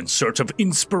stroll in search of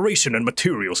inspiration and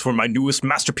materials for my newest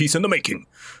masterpiece in the making.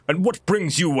 And what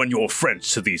brings you and your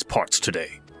friends to these parts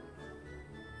today?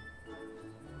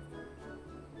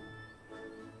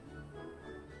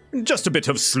 Just a bit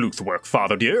of sleuth work,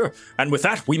 father dear, and with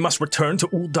that we must return to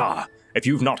Ul'dah. If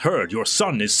you've not heard, your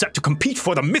son is set to compete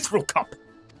for the Mithril Cup.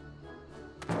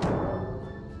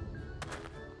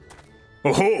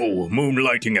 Oh,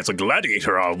 moonlighting as a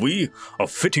gladiator, are we? A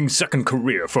fitting second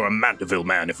career for a Mandeville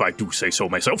man, if I do say so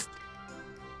myself.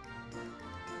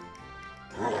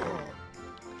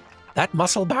 That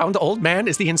muscle-bound old man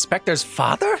is the inspector's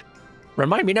father?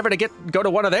 Remind me never to go to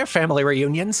one of their family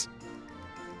reunions.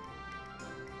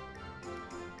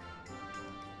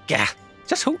 Gah,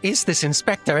 just who is this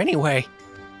inspector anyway?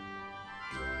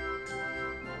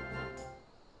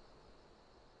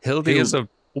 Hildy is a...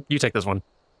 You take this one.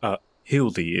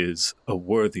 Hildy is a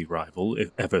worthy rival,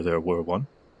 if ever there were one.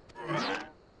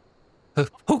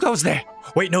 Who goes there?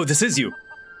 Wait, no, this is you.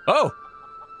 Oh!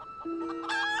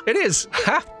 It is!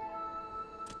 Ha!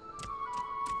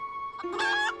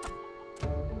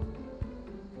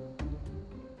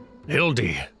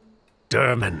 Hildy,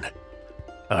 Durmin,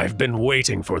 I've been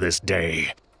waiting for this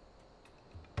day.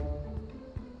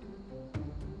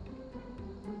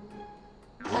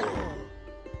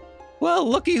 Well,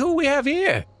 looky who we have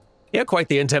here. You're quite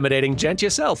the intimidating gent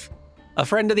yourself. A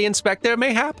friend of the inspector,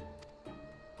 mayhap?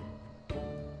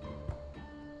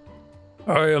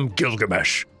 I am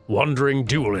Gilgamesh, wandering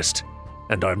duelist,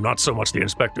 and I'm not so much the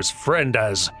inspector's friend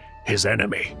as his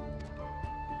enemy.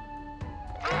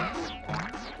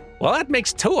 Well, that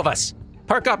makes two of us.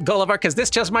 Perk up, Gulliver, because this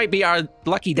just might be our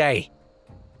lucky day.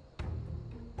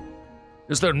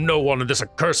 Is there no one in this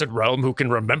accursed realm who can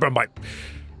remember my...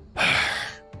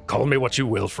 Call me what you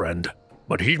will, friend,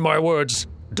 but heed my words.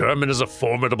 Durmin is a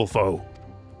formidable foe.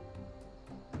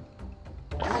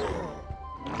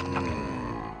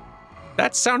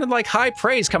 That sounded like high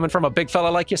praise coming from a big fella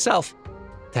like yourself.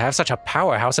 To have such a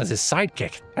powerhouse as his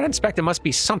sidekick, that inspector must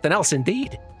be something else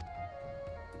indeed.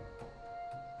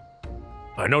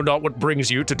 I know not what brings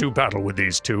you to do battle with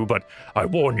these two, but I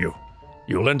warn you,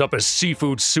 you'll end up as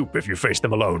seafood soup if you face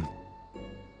them alone.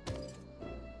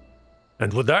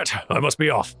 And with that, I must be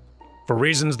off. For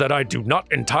reasons that I do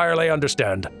not entirely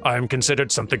understand, I am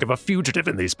considered something of a fugitive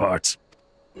in these parts.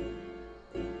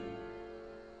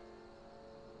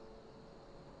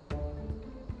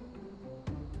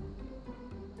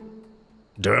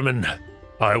 Durmin,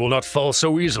 I will not fall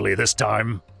so easily this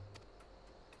time.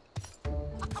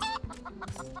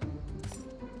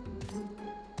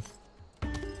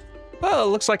 Well,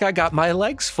 looks like I got my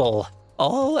legs full.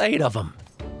 All 8 of them.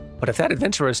 But if that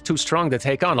adventurer is too strong to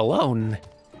take on alone,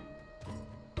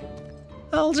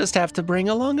 I'll just have to bring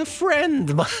along a friend.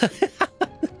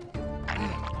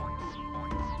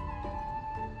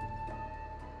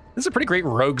 This is a pretty great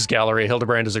rogues gallery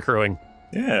Hildibrand is accruing.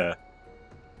 Yeah.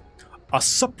 A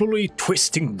supplely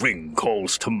twisting ring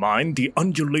calls to mind the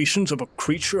undulations of a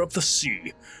creature of the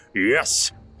sea.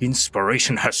 Yes,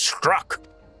 inspiration has struck.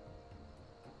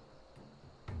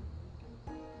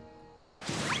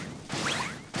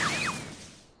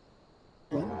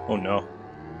 Oh no.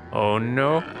 Oh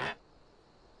no.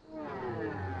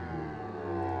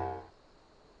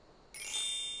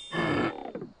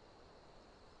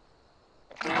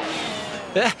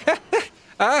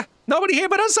 Nobody here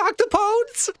but us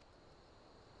octopodes?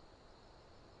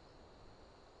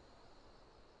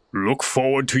 Look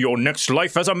forward to your next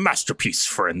life as a masterpiece,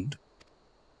 friend.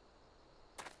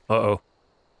 Uh-oh.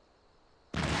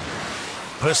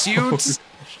 Pursuits?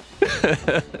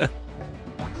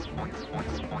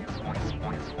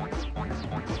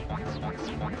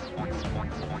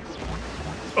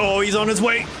 Oh, he's on his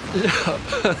way.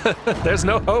 There's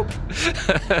no hope.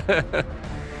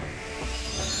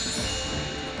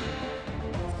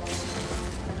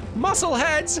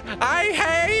 Muscleheads, I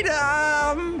hate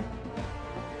 'em.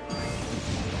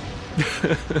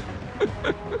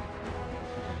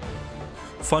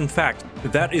 Fun fact,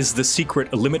 that is the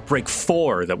secret Limit Break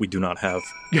 4 that we do not have.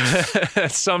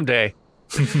 Someday.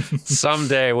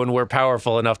 Someday when we're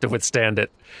powerful enough to withstand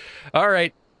it. All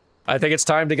right. I think it's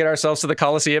time to get ourselves to the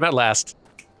Coliseum at last.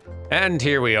 And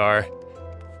here we are.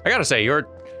 I gotta say,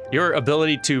 your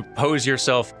ability to pose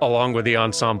yourself along with the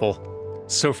ensemble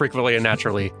so frequently and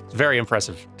naturally is very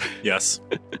impressive. Yes.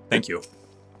 Thank you.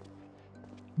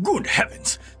 Good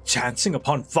heavens! Chancing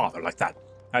upon father like that.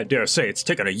 I dare say it's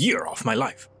taken a year off my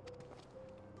life.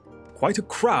 Quite a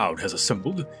crowd has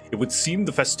assembled. It would seem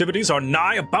the festivities are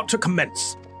nigh about to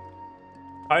commence.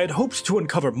 I had hoped to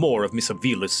uncover more of Miss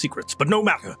Avila's secrets, but no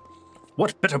matter.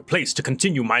 What better place to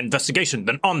continue my investigation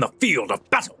than on the field of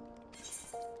battle?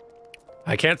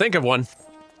 I can't think of one.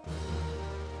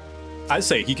 I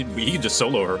say he can just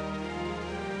solo her.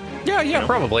 Yeah,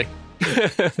 probably.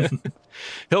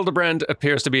 Hildibrand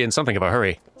appears to be in something of a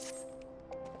hurry.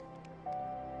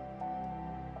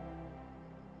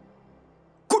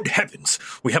 Good heavens!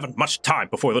 We haven't much time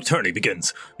before the tourney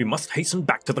begins. We must hasten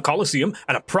back to the Coliseum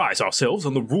and apprise ourselves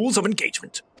on the rules of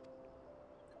engagement.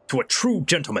 To a true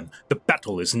gentleman, the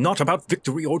battle is not about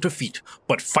victory or defeat,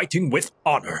 but fighting with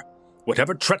honor.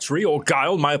 Whatever treachery or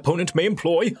guile my opponent may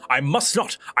employ, I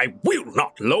will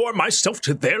not lower myself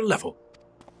to their level.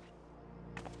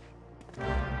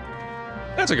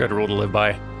 That's a good rule to live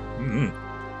by.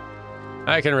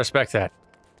 I can respect that.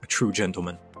 A true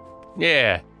gentleman.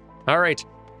 Yeah. All right.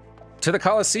 To the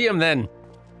Coliseum, then.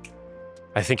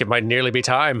 I think it might nearly be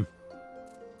time.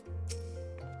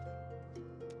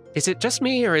 Is it just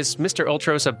me, or is Mr.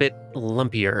 Ultros a bit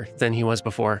lumpier than he was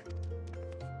before?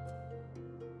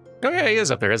 Oh yeah, he is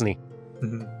up there, isn't he?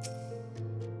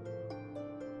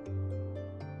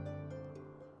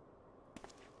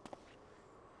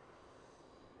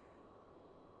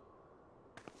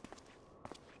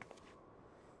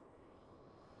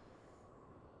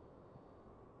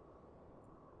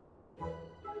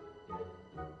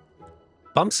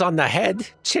 Bumps on the head,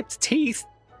 chipped teeth.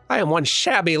 I am one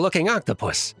shabby-looking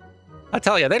octopus. I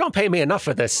tell you, they don't pay me enough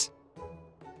for this.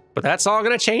 But that's all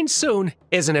gonna change soon,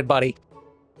 isn't it, buddy?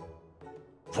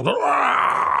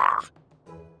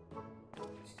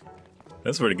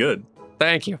 That's pretty good.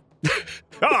 Thank you.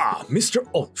 Ah, Mr.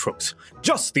 Ultros,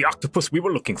 just the octopus we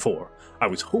were looking for. I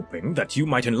was hoping that you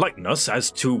might enlighten us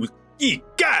as to...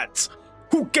 Egads!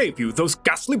 Who gave you those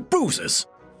ghastly bruises?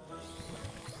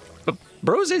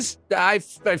 Bruises? I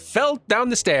fell down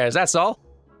the stairs, that's all.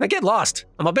 Now get lost.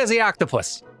 I'm a busy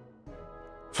octopus.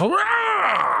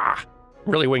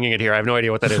 Really winging it here. I have no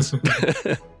idea what that is.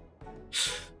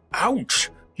 Ouch!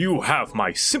 You have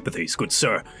my sympathies, good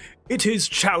sir. It is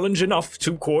challenge enough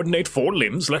to coordinate 4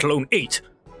 limbs, let alone 8.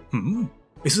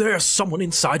 Is there someone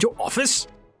inside your office?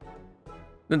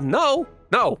 No.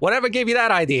 Whatever gave you that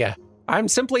idea? I'm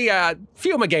simply,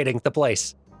 fumigating the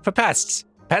place. For pests.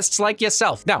 Pests like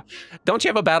yourself. Now, don't you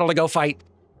have a battle to go fight?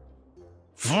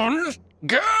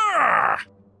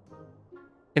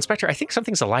 Inspector, I think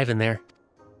something's alive in there.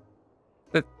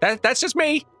 That's just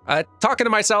me, talking to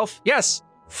myself. Yes,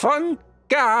 fun,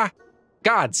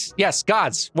 gods. Yes,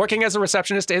 gods. Working as a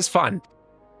receptionist is fun.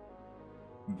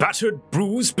 Battered,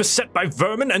 bruised, beset by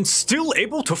vermin, and still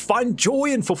able to find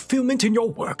joy and fulfillment in your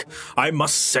work. I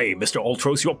must say, Mr.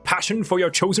 Ultros, your passion for your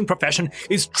chosen profession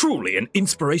is truly an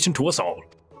inspiration to us all.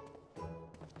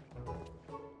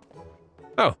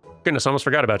 Oh, goodness, almost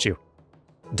forgot about you.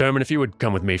 Durmin, if you would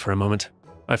come with me for a moment.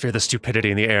 I fear the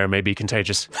stupidity in the air may be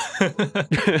contagious.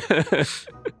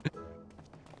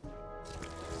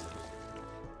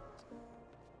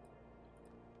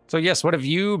 So yes, what have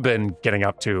you been getting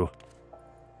up to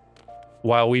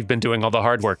while we've been doing all the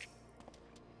hard work?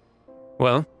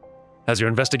 Well, has your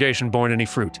investigation borne any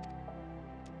fruit?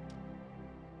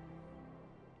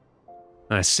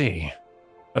 I see.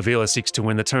 Avila seeks to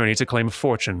win the tourney to claim a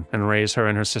fortune and raise her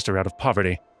and her sister out of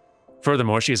poverty.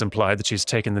 Furthermore, she has implied that she's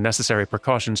taken the necessary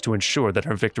precautions to ensure that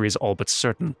her victory is all but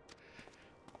certain.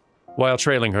 While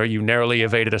trailing her, you narrowly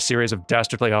evaded a series of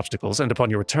dastardly obstacles, and upon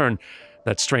your return,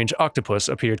 that strange octopus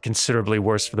appeared considerably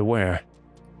worse for the wear.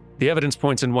 The evidence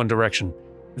points in one direction.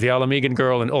 The Alamegan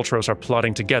girl and Ultros are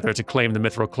plotting together to claim the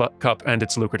Mithril Cup and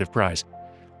its lucrative prize.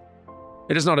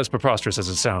 It is not as preposterous as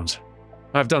it sounds.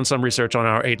 I've done some research on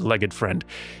our eight-legged friend.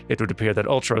 It would appear that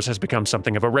Ultros has become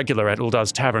something of a regular at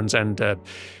Uldah's taverns and,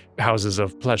 houses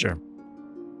of pleasure.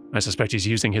 I suspect he's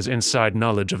using his inside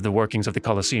knowledge of the workings of the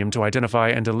Coliseum to identify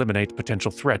and eliminate potential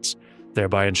threats,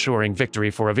 thereby ensuring victory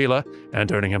for Avila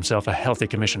and earning himself a healthy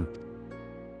commission.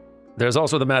 There's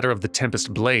also the matter of the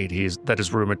Tempest Blade that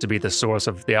is rumored to be the source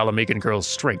of the Alamegan girl's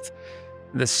strength.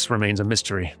 This remains a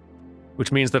mystery,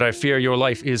 which means that I fear your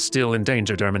life is still in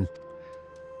danger, Durmin.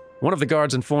 One of the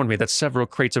guards informed me that several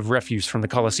crates of refuse from the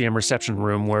Coliseum reception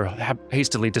room were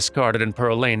hastily discarded in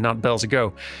Pearl Lane not bells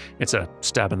ago. It's a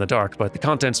stab in the dark, but the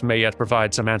contents may yet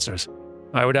provide some answers.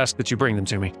 I would ask that you bring them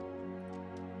to me.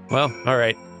 Well, all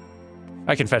right.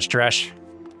 I can fetch trash.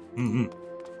 Mm-hmm.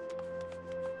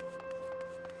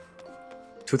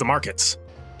 To the markets.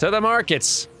 To the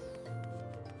markets!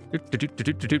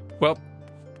 Well,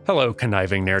 hello,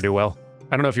 conniving ne'er-do-well.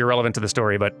 I don't know if you're relevant to the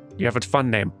story, but you have a fun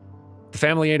name. The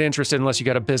family ain't interested unless you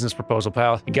got a business proposal,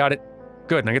 pal. You got it?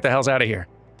 Good, now get the hells out of here.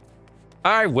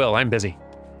 I will, I'm busy.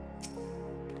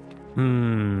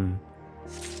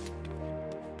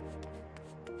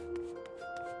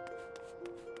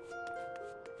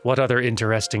 What other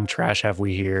interesting trash have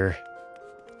we here?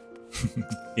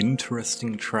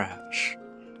 Interesting trash.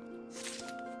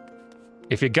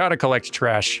 If you gotta collect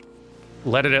trash,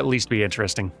 let it at least be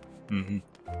interesting. Mm-hmm.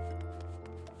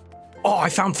 Oh, I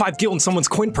found 5 gil in someone's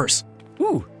coin purse.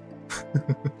 Ooh.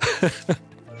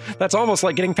 That's almost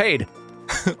like getting paid.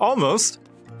 Almost.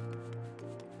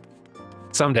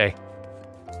 Someday.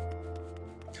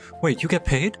 Wait, you get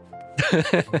paid?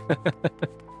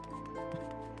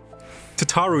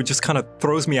 Tataru just kind of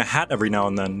throws me a hat every now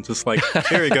and then, just like,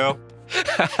 here you go.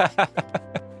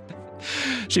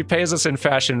 She pays us in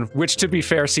fashion, which, to be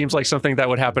fair, seems like something that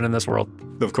would happen in this world.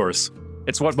 Of course.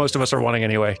 It's what most of us are wanting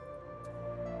anyway.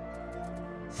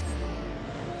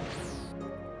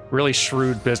 Really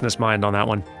shrewd business mind on that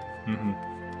one. Mm-hmm.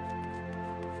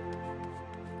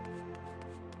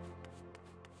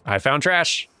 I found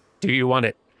trash. Do you want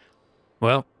it?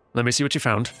 Well, let me see what you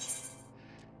found.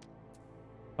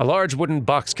 A large wooden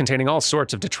box containing all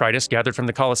sorts of detritus gathered from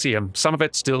the Coliseum, some of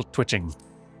it still twitching.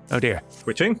 Oh dear.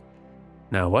 Twitching?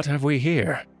 Now what have we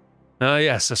here?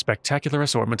 Yes, a spectacular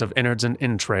assortment of innards and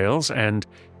entrails, and...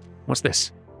 what's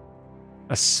this?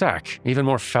 A sack, even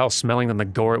more foul-smelling than the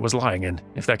gore it was lying in,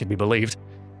 if that could be believed.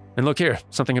 And look here,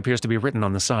 something appears to be written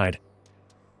on the side.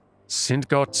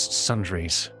 Sintgot's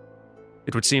Sundries.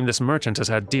 It would seem this merchant has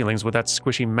had dealings with that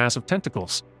squishy mass of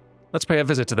tentacles. Let's pay a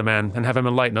visit to the man and have him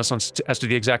enlighten us as to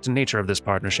the exact nature of this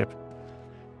partnership.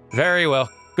 Very well.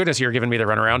 Goodness, you're giving me the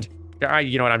runaround.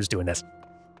 You know what, I'm just doing this.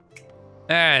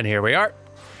 And here we are.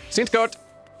 Sintgot.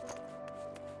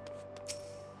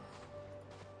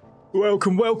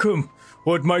 Welcome, welcome.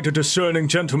 What might a discerning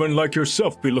gentleman like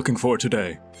yourself be looking for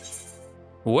today?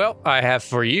 Well, I have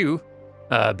for you.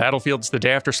 Battlefields the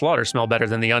day after slaughter smell better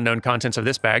than the unknown contents of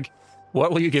this bag.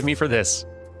 What will you give me for this?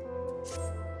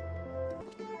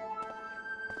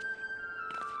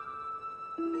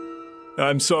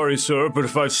 I'm sorry, sir, but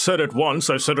if I've said it once,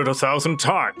 I've said it 1,000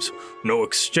 times. No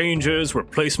exchanges,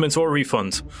 replacements, or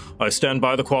refunds. I stand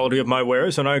by the quality of my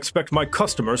wares, and I expect my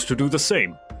customers to do the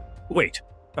same. Wait,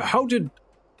 how did...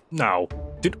 Now,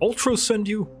 did Ultros send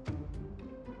you?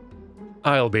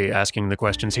 I'll be asking the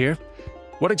questions here.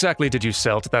 What exactly did you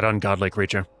sell to that ungodly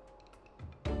creature?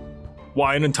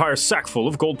 Why, an entire sack full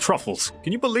of gold truffles.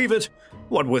 Can you believe it?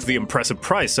 What with the impressive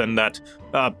price and that,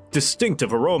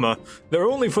 distinctive aroma, they're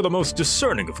only for the most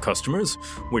discerning of customers,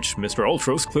 which Mr.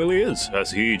 Ultros clearly is,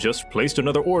 as he just placed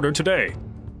another order today.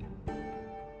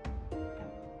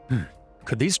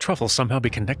 Could these truffles somehow be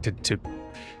connected to...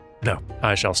 No,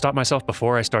 I shall stop myself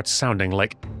before I start sounding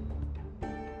like...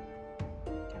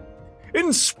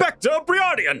 Inspector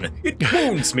Briardian! It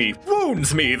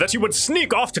wounds me that you would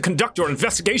sneak off to conduct your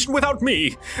investigation without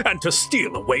me, and to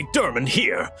steal away Durmin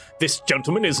here. This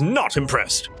gentleman is not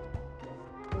impressed.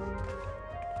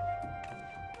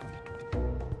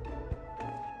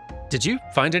 Did you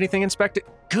find anything, Inspector?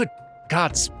 Good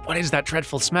gods, what is that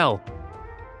dreadful smell?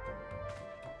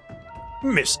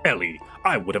 Miss Ellie,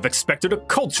 I would have expected a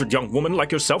cultured young woman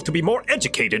like yourself to be more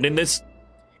educated in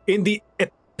the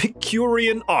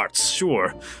Epicurean arts,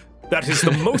 sure. That is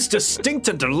the most distinct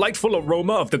and delightful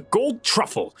aroma of the gold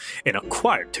truffle. An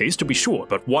acquired taste, to be sure,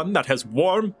 but one that has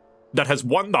won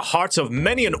the hearts of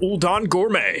many an Uldan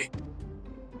gourmet.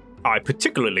 I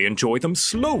particularly enjoy them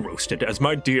slow roasted, as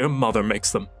my dear mother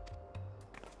makes them.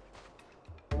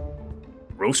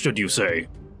 Roasted, you say?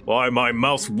 Why, my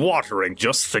mouth's watering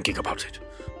just thinking about it.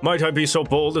 Might I be so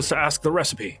bold as to ask the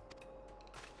recipe?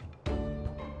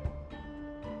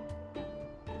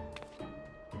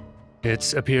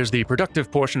 It appears the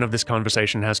productive portion of this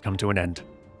conversation has come to an end.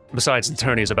 Besides, the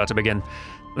tourney is about to begin.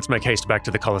 Let's make haste back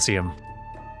to the Coliseum.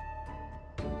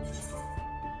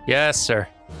 Yes, sir.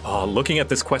 Oh, looking at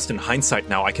this quest in hindsight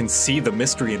now, I can see the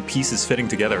mystery and pieces fitting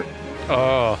together.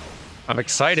 Oh, I'm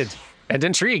excited and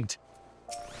intrigued.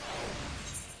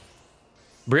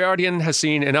 Briardian has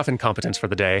seen enough incompetence for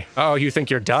the day. Oh, you think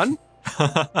you're done?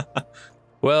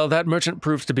 Well, that merchant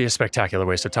proved to be a spectacular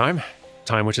waste of time.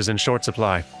 Time which is in short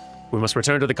supply. We must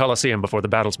return to the Coliseum before the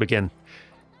battles begin.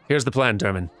 Here's the plan,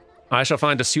 Durmin. I shall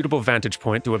find a suitable vantage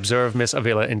point to observe Miss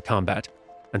Avila in combat.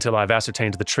 Until I've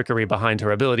ascertained the trickery behind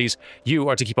her abilities, you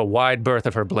are to keep a wide berth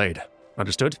of her blade.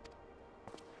 Understood?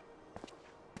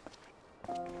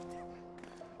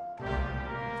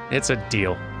 It's a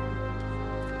deal.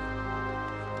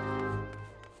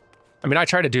 I mean, I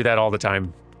try to do that all the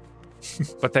time,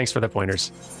 but thanks for the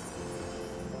pointers.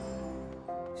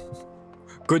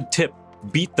 Good tip.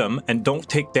 Beat them and don't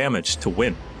take damage to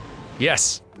win.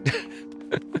 Yes.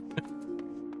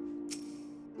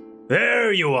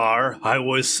 There you are. I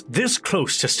was this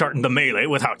close to starting the melee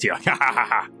without you.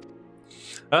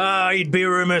 I'd be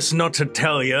remiss not to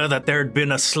tell you that there'd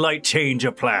been a slight change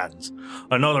of plans.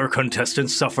 Another contestant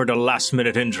suffered a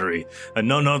last-minute injury, and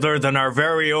none other than our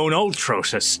very own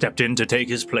Ultros has stepped in to take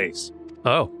his place.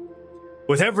 Oh.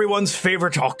 With everyone's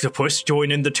favorite octopus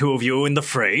joining the two of you in the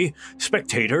fray,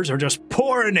 spectators are just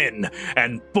pouring in,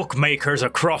 and bookmakers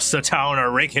across the town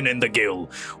are raking in the gill,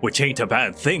 which ain't a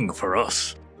bad thing for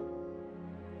us.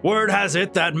 Word has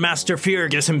it that Master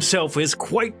Fergus himself is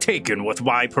quite taken with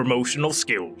my promotional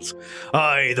skills.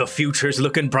 Aye, the future's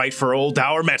looking bright for old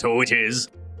Dour Meadow, it is.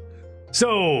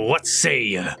 So, what say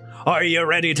you? Are you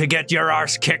ready to get your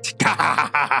arse kicked?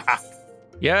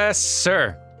 Yes,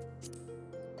 sir.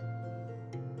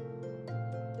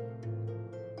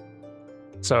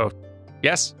 So,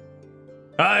 yes?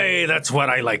 Aye, that's what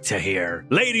I like to hear.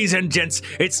 Ladies and gents,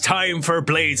 it's time for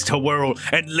blades to whirl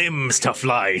and limbs to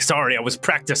fly. Sorry, I was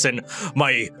practicing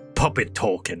my puppet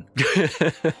talking.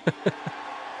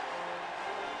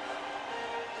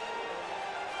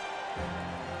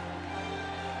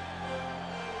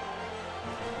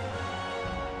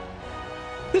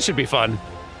 This should be fun.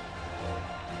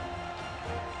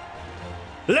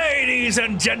 Ladies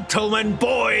and gentlemen,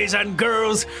 boys and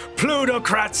girls,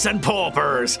 plutocrats and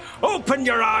paupers, open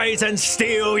your eyes and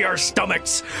steel your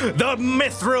stomachs. The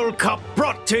Mithril Cup,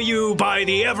 brought to you by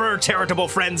the ever-charitable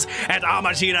friends at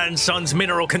Amagina & Sons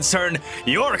Mineral Concern.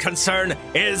 Your concern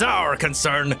is our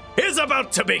concern, is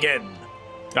about to begin.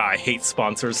 I hate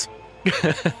sponsors.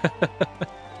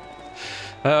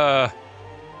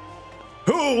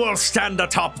 Who will stand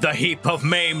atop the heap of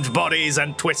maimed bodies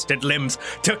and twisted limbs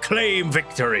to claim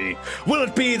victory? Will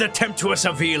it be the tempestuous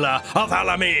Avila of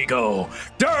Alamigo,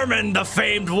 Durmin, the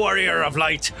famed warrior of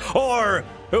light, or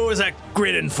who is that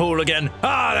grinning fool again?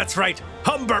 Ah, that's right,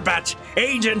 Humberbatch,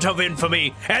 agent of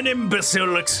infamy and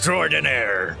imbecile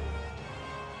extraordinaire.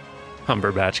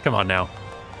 Humberbatch, come on now.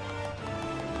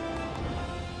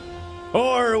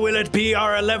 Or will it be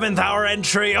our 11th hour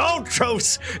entry,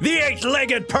 Ultros, the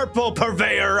 8-legged purple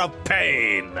purveyor of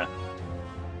pain?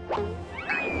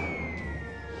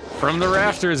 From the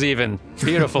rafters, even.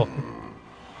 Beautiful.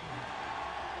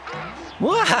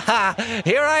 Wahaha!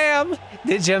 Here I am!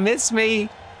 Did you miss me?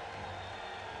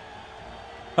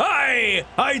 Aye!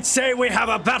 I'd say we have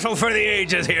a battle for the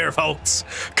ages here, folks.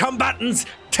 Combatants,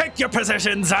 take your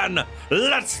positions and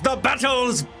let the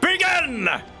battles begin!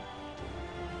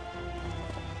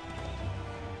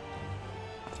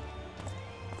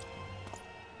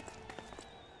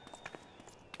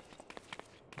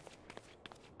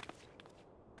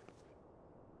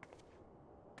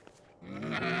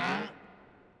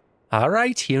 All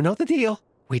right, you know the deal.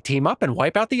 We team up and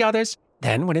wipe out the others.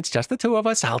 Then, when it's just the two of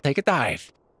us, I'll take a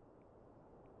dive.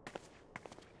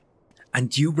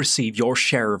 And you receive your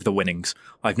share of the winnings.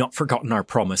 I've not forgotten our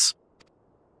promise.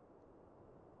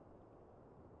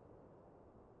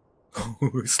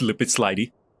 Slip it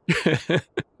slidey.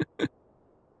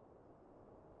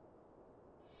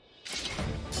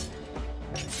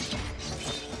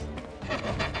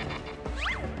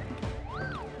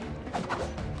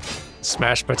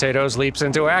 Smashed Potatoes leaps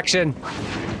into action.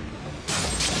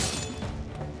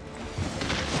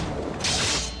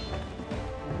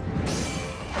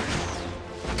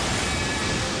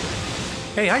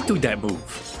 Hey, I do that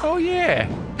move. Oh, yeah.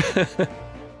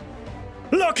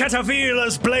 Look at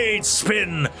Avila's blade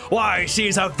spin! Why,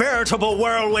 she's a veritable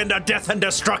whirlwind of death and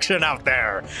destruction out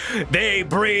there. They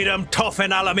breed 'em tough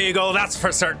in Alamigo, that's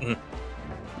for certain.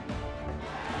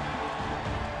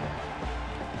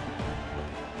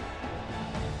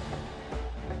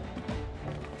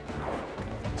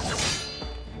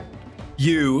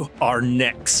 You are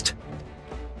next.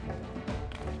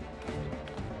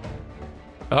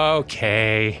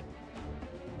 Okay.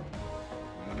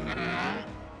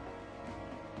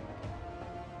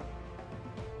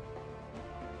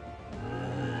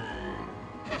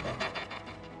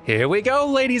 Here we go,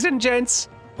 ladies and gents.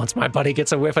 Once my buddy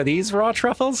gets a whiff of these raw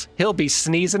truffles, he'll be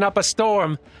sneezing up a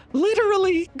storm.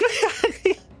 Literally.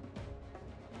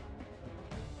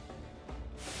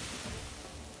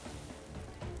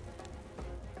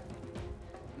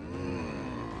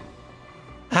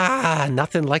 Ah,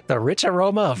 nothing like the rich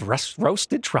aroma of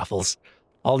roasted truffles.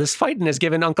 All this fighting has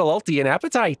given Uncle Ulti an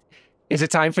appetite. Is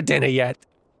it time for dinner yet?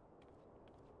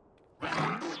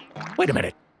 Wait a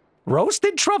minute.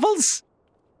 Roasted truffles?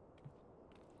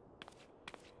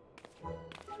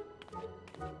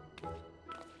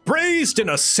 Braised in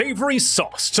a savory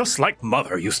sauce, just like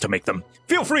Mother used to make them.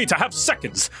 Feel free to have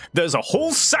seconds. There's a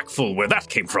whole sackful where that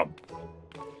came from.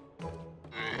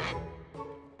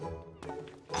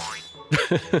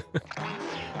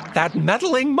 That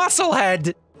meddling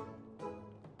musclehead!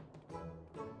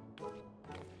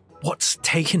 What's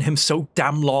taking him so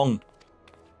damn long?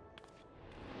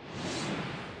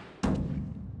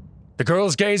 The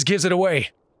girl's gaze gives it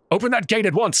away. Open that gate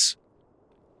at once.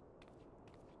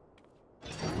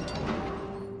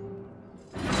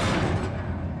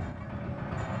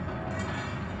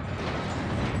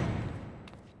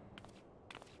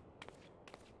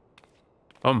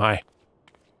 Oh my.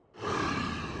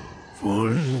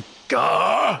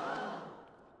 Vulgar!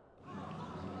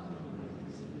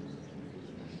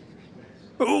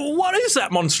 What is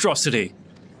that monstrosity?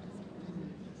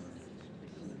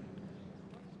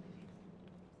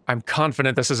 I'm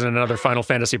confident this isn't another Final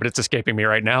Fantasy, but it's escaping me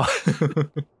right now.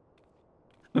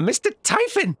 Mr.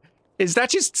 Typhon! Is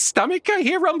that your stomach I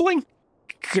hear rumbling?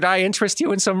 Could I interest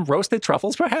you in some roasted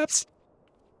truffles, perhaps?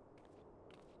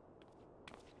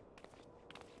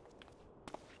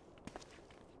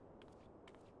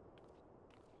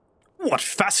 What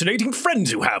fascinating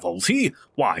friends you have, Ulti.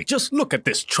 Why, just look at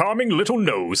this charming little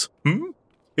nose.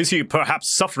 Is he perhaps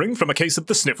suffering from a case of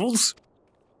the sniffles?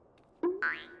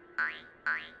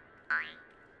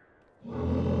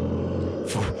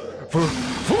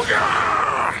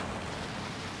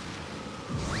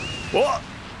 What?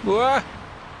 What?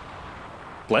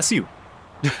 Bless you.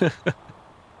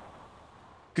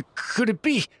 Could it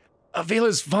be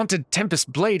Avela's vaunted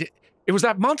Tempest Blade? It was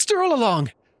that monster all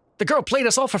along. The girl played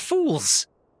us all for fools.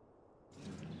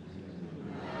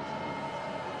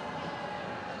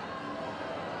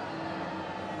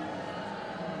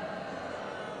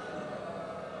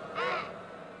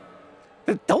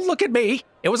 Don't look at me.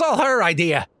 It was all her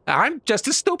idea. I'm just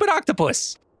a stupid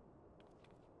octopus.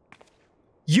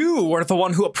 You were the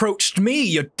one who approached me,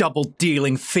 you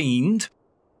double-dealing fiend.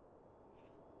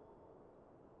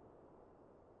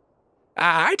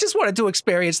 I just wanted to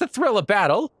experience the thrill of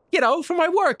battle, you know, for my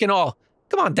work and all.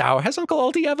 Come on, Dower, has Uncle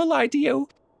Ulti ever lied to you?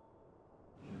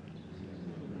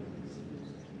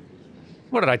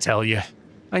 What did I tell you?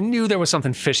 I knew there was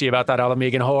something fishy about that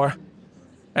Alamegan whore.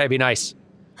 Hey, be nice.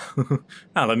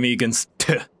 Alamegans,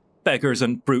 beggars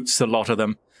and brutes, the lot of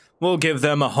them. We'll give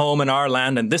them a home in our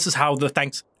land, and this is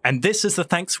the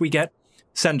thanks we get.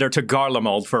 Send her to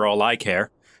Garlemald for all I care.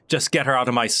 Just get her out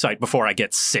of my sight before I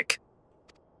get sick.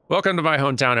 Welcome to my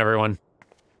hometown, everyone.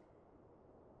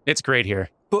 It's great here.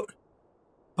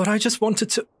 But I just wanted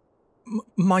to...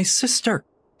 my sister.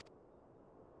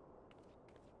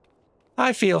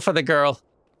 I feel for the girl.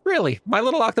 Really, my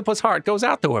little octopus heart goes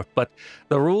out to her, but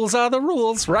the rules are the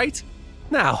rules, right?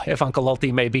 Now, if Uncle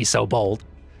Ulti may be so bold.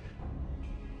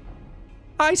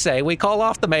 I say we call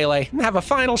off the melee and have a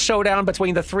final showdown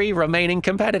between the 3 remaining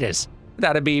competitors.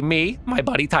 That'd be me, my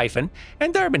buddy Typhon,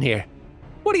 and Durmin here.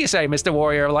 What do you say, Mr.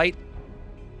 Warrior of Light?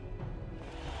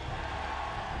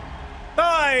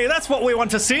 Aye, that's what we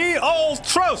want to see. All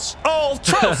truce! All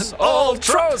truce! All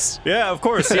truce! Yeah, of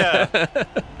course, yeah.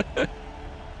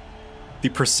 The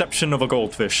perception of a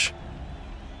goldfish.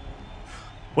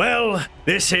 Well,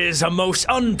 this is a most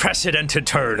unprecedented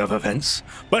turn of events,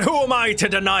 but who am I to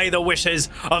deny the wishes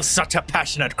of such a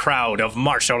passionate crowd of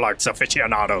martial arts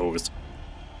aficionados?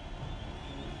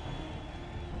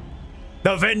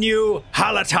 The venue,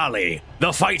 Halatali.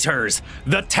 The fighters,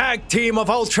 the tag team of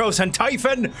Ultros and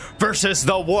Typhon versus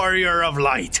the Warrior of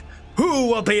Light. Who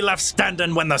will be left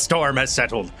standing when the storm has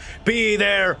settled? Be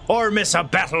there or miss a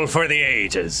battle for the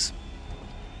ages.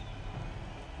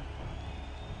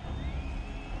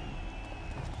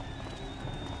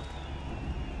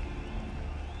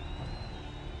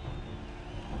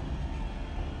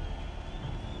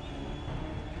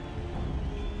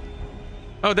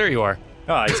 Oh, there you are.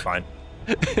 Ah, he's fine.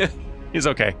 He's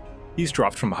okay. He's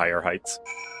dropped from higher heights.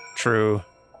 True.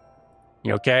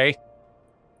 You okay?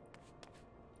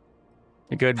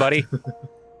 You good, buddy?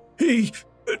 He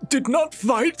did not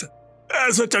fight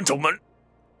as a gentleman.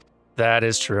 That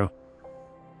is true.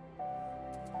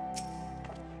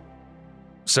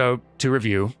 So, to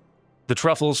review, the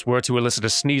Truffles were to elicit a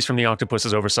sneeze from the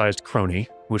octopus's oversized crony,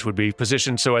 which would be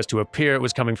positioned so as to appear it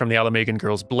was coming from the Alamagan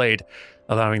girl's blade,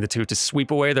 allowing the two to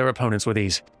sweep away their opponents with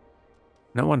ease.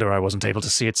 No wonder I wasn't able to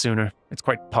see it sooner. It's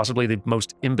quite possibly the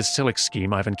most imbecilic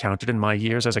scheme I've encountered in my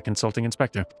years as a consulting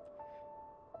inspector.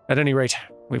 At any rate,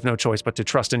 we've no choice but to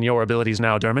trust in your abilities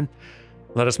now, Durmin.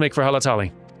 Let us make for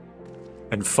Halatali.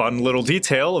 And fun little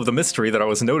detail of the mystery that I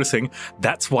was noticing,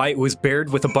 that's why it was bared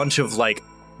with a bunch of, like,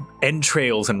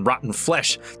 entrails and rotten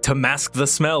flesh to mask the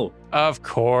smell. Of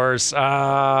course.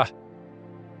 That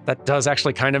does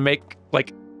actually kind of make,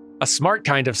 like, a smart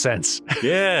kind of sense.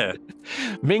 Yeah.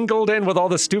 Mingled in with all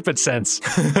the stupid sense.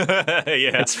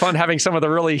 Yeah. It's fun having some of the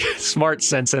really smart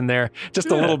sense in there, just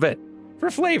a little bit.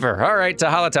 For flavor. All right, to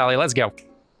Halatali, let's go.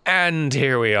 And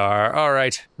here we are. All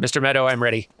right, Mr. Meadow, I'm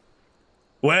ready.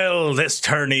 Well, this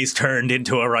tourney's turned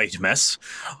into a right mess.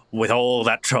 With all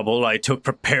that trouble I took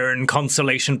preparing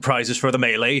consolation prizes for the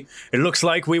melee, it looks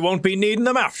like we won't be needing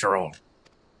them after all.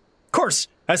 Of course,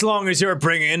 as long as you're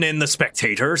bringing in the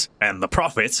spectators and the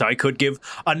profits, I could give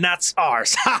a gnat's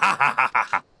arse. Ha ha ha ha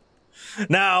ha.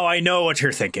 Now, I know what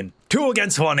you're thinking. 2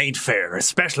 against 1 ain't fair,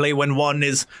 especially when one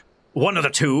of the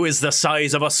two is the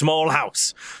size of a small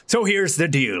house. So here's the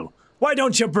deal. Why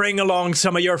don't you bring along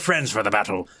some of your friends for the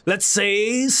battle? Let's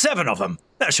say 7 of them.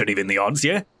 That should even the odds,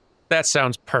 yeah? That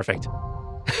sounds perfect.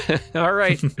 All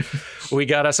right, we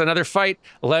got us another fight.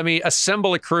 Let me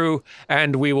assemble a crew,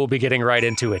 and we will be getting right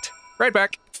into it. Right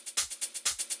back.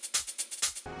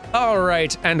 All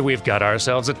right, and we've got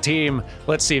ourselves a team.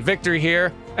 Let's see, Victor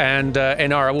here, and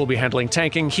Inara will be handling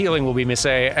tanking, healing will be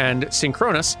Misei and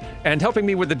Synchronous, and helping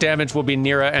me with the damage will be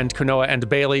Nira and Kunoa and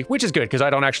Bailey, which is good, because I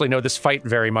don't actually know this fight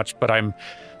very much, but I'm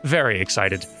very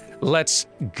excited. Let's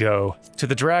go to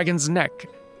the Dragon's Neck.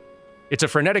 It's a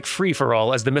frenetic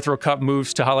free-for-all as the Mithril Cup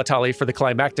moves to Halatali for the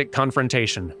climactic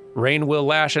confrontation. Rain will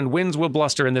lash and winds will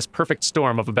bluster in this perfect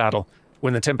storm of a battle.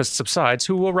 When the tempest subsides,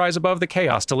 who will rise above the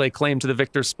chaos to lay claim to the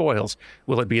victor's spoils?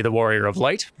 Will it be the Warrior of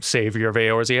Light, savior of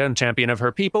Eorzea and champion of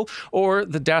her people, or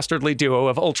the dastardly duo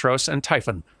of Ultros and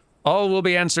Typhon? All will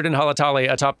be answered in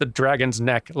Halatali atop the Dragon's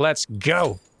Neck. Let's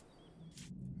go!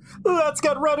 Let's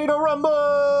get ready to rumble!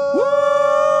 Woo!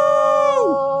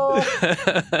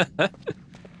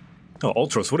 Oh,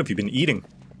 Ultros, what have you been eating?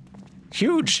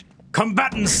 Huge.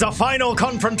 Combatants, the final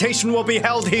confrontation will be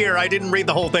held here. I didn't read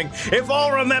the whole thing. If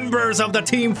all members of the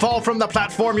team fall from the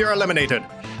platform, you're eliminated.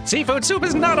 Seafood soup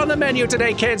is not on the menu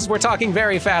today, kids. We're talking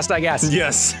very fast, I guess.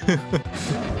 Yes.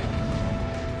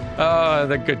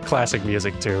 The good classic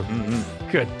music, too.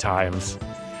 Good times.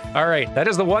 All right, that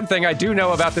is the one thing I do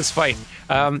know about this fight.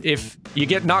 If you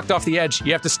get knocked off the edge,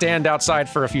 you have to stand outside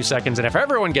for a few seconds, and if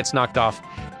everyone gets knocked off,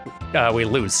 we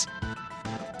lose.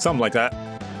 Something like that.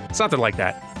 Something like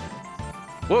that.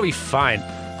 We'll be fine.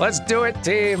 Let's do it,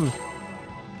 team.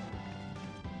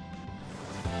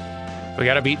 We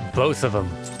gotta beat both of them.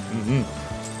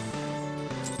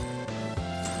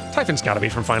 Typhon's gotta be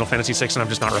from Final Fantasy VI, and I'm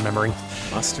just not remembering.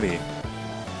 Must be.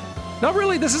 No,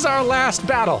 really, this is our last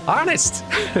battle. Honest.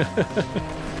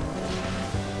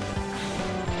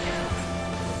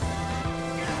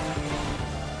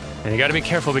 And you gotta be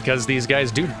careful because these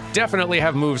guys do definitely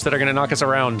have moves that are gonna knock us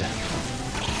around.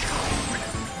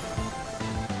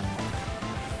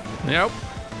 Nope.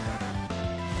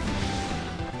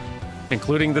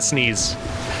 including the sneeze.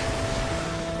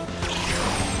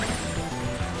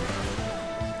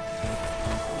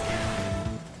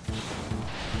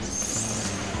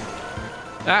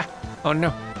 Ah! Oh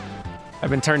no. I've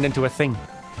been turned into a thing.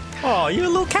 Oh, you're a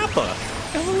little Kappa.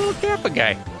 I'm a little Kappa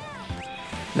guy.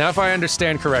 Now, if I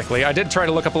understand correctly, I did try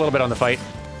to look up a little bit on the fight.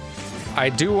 I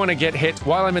do want to get hit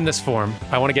while I'm in this form.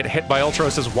 I want to get hit by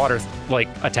Ultros's water, like,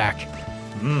 attack.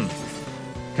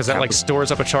 Because that, like,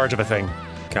 stores up a charge of a thing.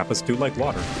 Kappas do like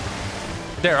water.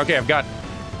 There, okay, I've got,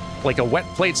 like, a wet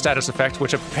plate status effect,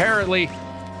 which apparently...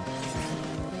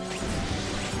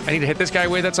 I need to hit this guy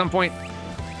with at some point.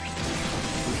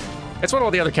 It's what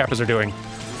all the other Kappas are doing.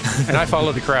 And I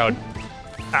follow the crowd.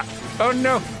 Ah. Oh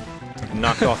no!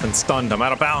 Knocked off and stunned. I'm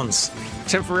out of bounds.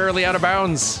 Temporarily out of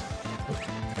bounds.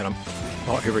 And I'm...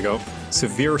 Oh, here we go.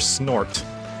 Severe snort.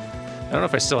 I don't know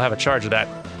if I still have a charge of that.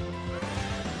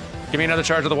 Give me another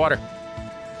charge of the water.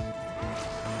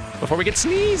 Before we get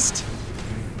sneezed.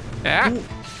 Ah! Ooh.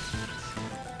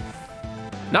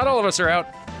 Not all of us are out.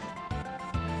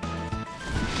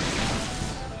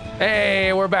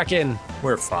 Hey, we're back in.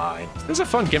 We're fine. This is a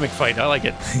fun gimmick fight. I like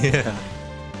it. Yeah.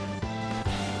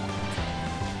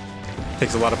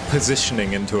 Takes a lot of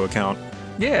positioning into account.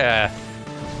 Yeah.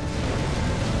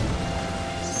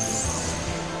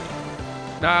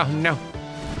 Oh, no.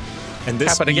 And this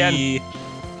happened again.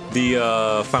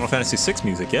 The Final Fantasy VI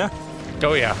music, yeah?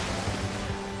 Oh, yeah.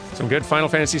 Some good Final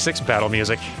Fantasy VI battle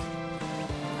music.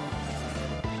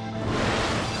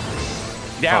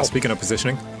 Now, speaking of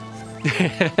positioning.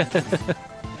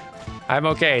 I'm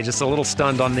okay, just a little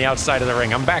stunned on the outside of the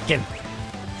ring. I'm back in.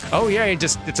 Oh yeah,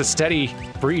 it's a steady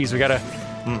breeze. We gotta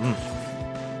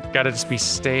just be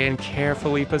staying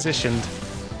carefully positioned.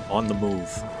 On the move.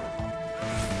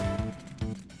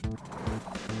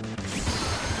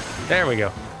 There we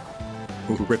go.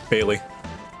 Ooh, Rip Bailey.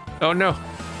 Oh no.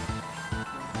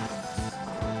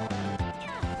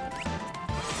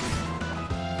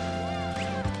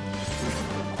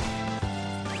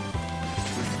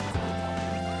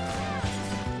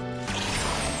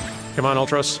 Come on,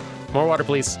 Ultros. More water,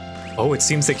 please. Oh, it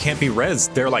seems they can't be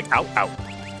rezzed. They're like out.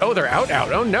 Oh, they're out.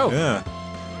 Oh no. Yeah.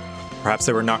 Perhaps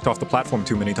they were knocked off the platform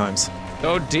too many times.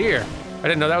 Oh dear. I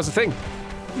didn't know that was a thing.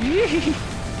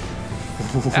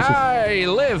 I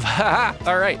live. Haha.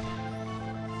 All right.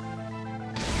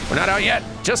 We're not out yet.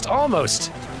 Just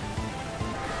almost.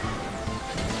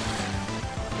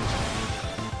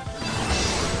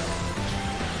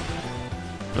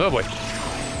 Oh boy.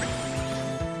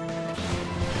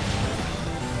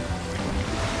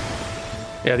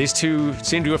 Yeah, these two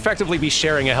seem to effectively be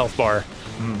sharing a health bar.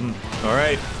 All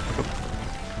right.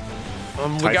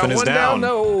 We got one down.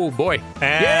 Oh boy.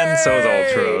 And so is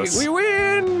Ultros. We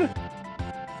win!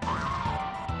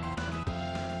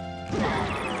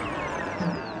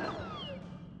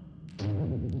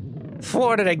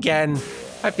 Thwarted again.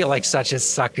 I feel like such a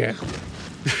sucker.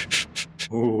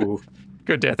 Ooh.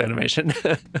 Good death animation.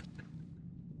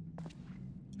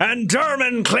 And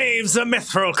Durmin claims the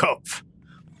Mithril Cup.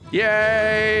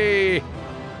 Yay!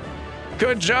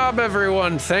 Good job,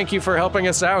 everyone. Thank you for helping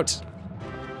us out.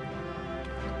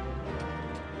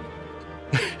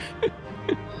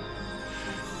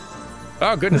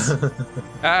 Oh, goodness.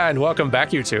 And welcome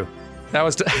back, you two. That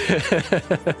was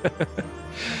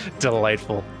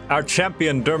delightful. Our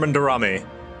champion, Durmin Durami.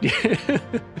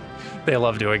 They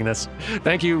love doing this.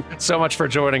 Thank you so much for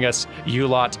joining us, you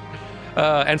lot.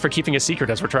 And for keeping a secret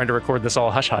as we're trying to record this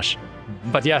all hush-hush.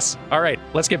 But yes, all right,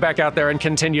 let's get back out there and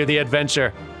continue the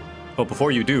adventure. But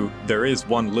before you do, there is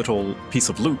one little piece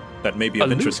of loot that may be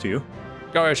of interest to you.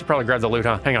 Oh, I should probably grab the loot,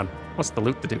 huh? Hang on. What's the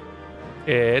loot to do?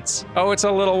 It's a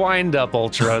little wind-up,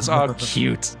 Ultros. Oh,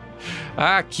 cute.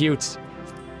 Ah, cute.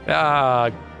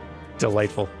 Ah,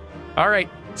 delightful. All right,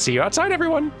 see you outside,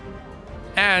 everyone.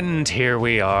 And here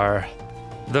we are,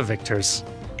 the victors.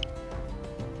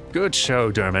 Good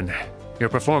show, Durmin. Your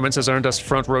performance has earned us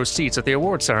front row seats at the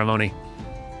award ceremony.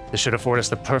 This should afford us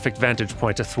the perfect vantage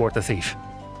point to thwart the thief.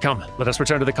 Come, let us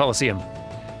return to the Coliseum.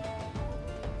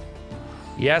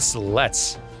 Yes,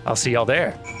 let's. I'll see y'all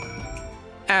there.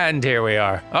 And here we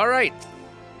are. All right.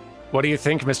 What do you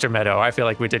think, Mr. Meadow? I feel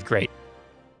like we did great.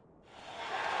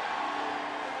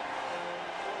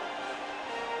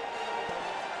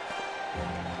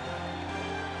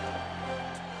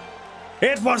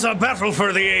 It was a battle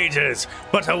for the ages,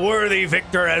 but a worthy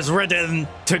victor has ridden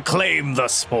to claim the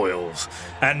spoils.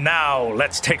 And now,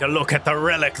 let's take a look at the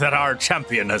relic that our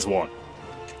champion has won.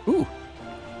 Ooh.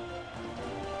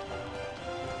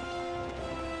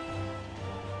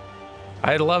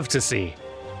 I'd love to see.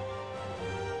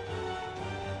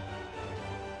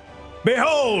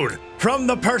 Behold, From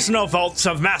the personal vaults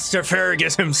of Master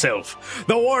Fergus himself,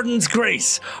 the Warden's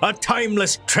Grace, a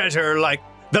timeless treasure like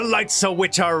the lights of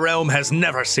which our realm has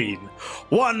never seen.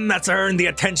 One that's earned the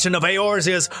attention of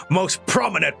Eorzea's most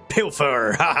prominent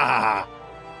pilferer. Ha ha ha!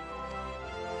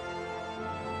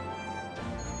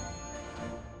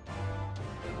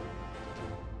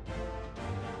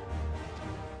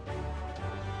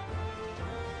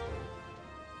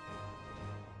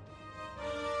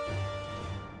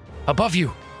 Above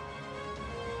you!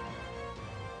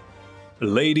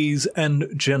 Ladies and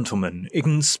gentlemen,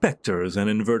 inspectors and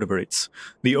invertebrates,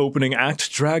 the opening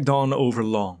act dragged on over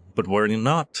long, but worry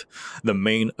not, the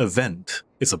main event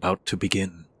is about to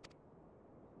begin.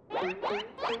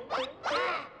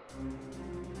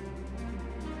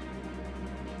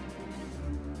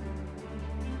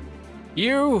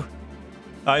 You!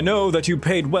 I know that you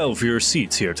paid well for your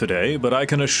seats here today, but I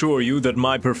can assure you that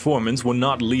my performance will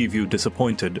not leave you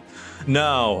disappointed.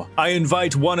 Now, I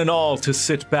invite one and all to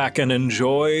sit back and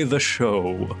enjoy the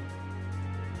show.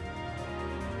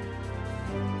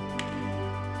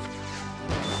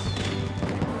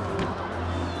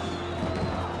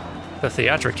 The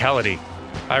theatricality.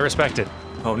 I respect it.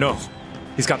 Oh no,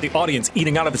 he's got the audience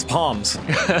eating out of his palms.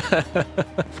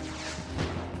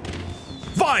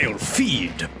 Vile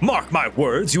fiend! Mark my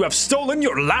words, you have stolen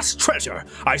your last treasure.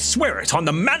 I swear it on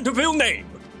the Mandeville name.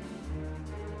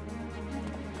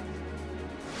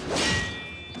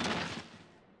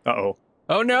 Uh-oh.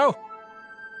 Oh no!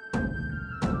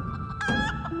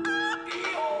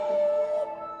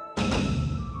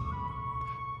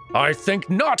 I think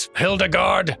not,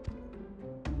 Hildegard!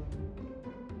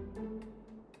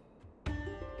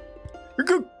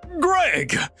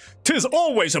 Greg! 'Tis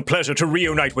always a pleasure to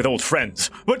reunite with old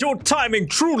friends, but your timing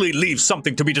truly leaves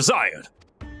something to be desired.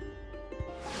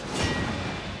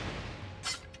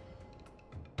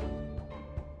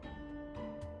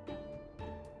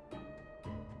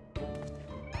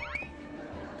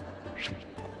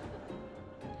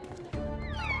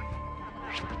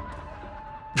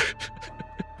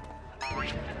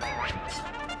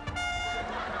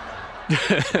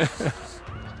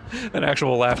 An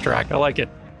actual laugh track. I like it.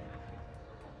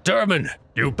 Durmin,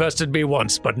 you bested me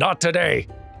once, but not today.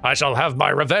 I shall have my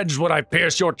revenge when I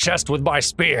pierce your chest with my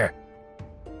spear.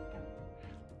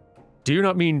 Do you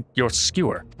not mean your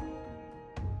skewer?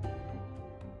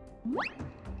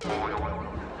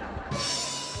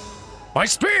 My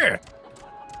spear!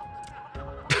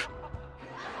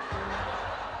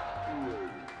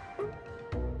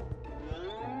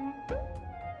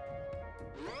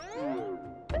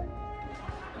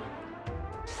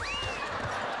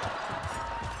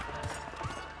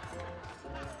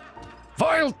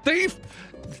 Vile thief!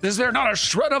 Is there not a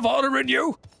shred of honor in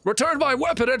you? Return my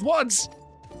weapon at once!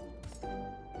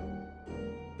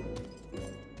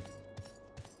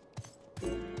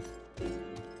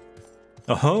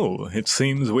 Oh, it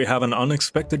seems we have an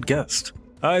unexpected guest.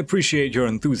 I appreciate your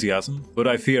enthusiasm, but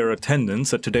I fear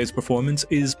attendance at today's performance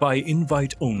is by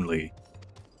invite only.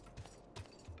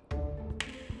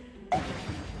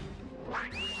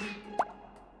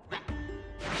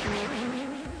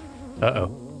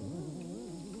 Uh-oh.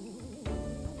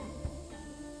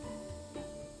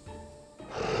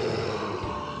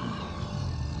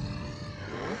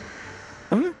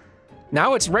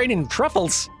 Now it's raining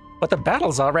truffles, but the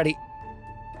battle's already...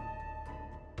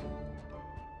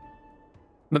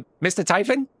 Mr.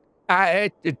 Typhon?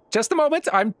 Just a moment.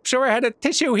 I'm sure I had a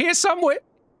tissue here somewhere.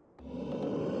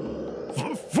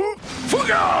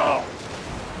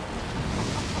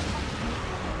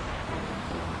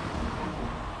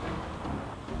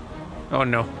 Oh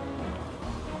no.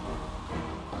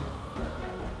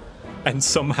 And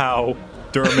somehow,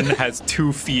 Durmin has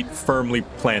 2 feet firmly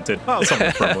planted. Oh,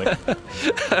 somewhat firmly.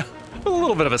 A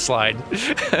little bit of a slide.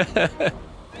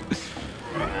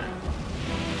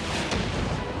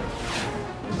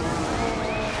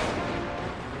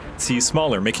 He's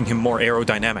smaller, making him more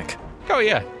aerodynamic. Oh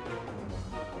yeah.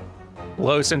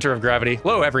 Low center of gravity.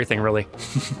 Low everything, really.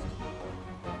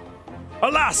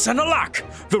 Alas and alack!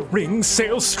 The ring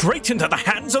sails straight into the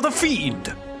hands of the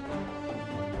fiend!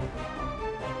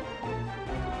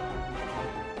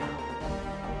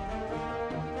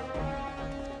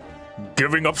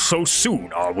 Giving up so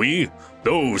soon, are we?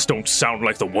 Those don't sound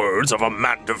like the words of a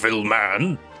Mandeville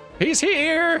man. He's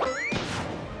here!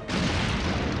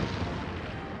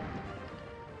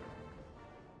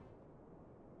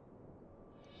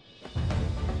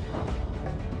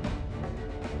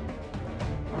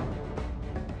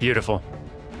 Beautiful.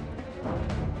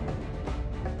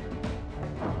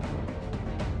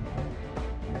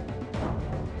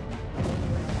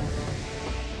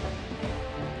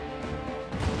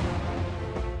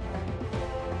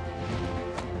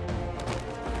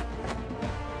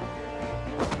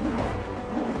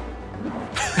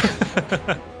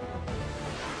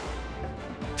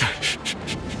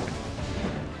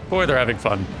 Boy, they're having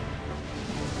fun.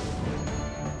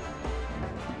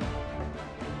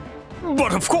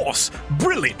 But of course,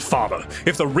 brilliant, father.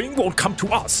 If the ring won't come to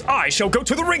us, I shall go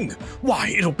to the ring.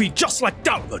 Why, it'll be just like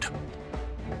downward.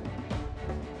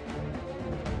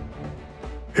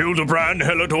 Hildibrand,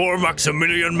 Helidor,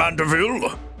 Maximilian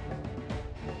Mandeville.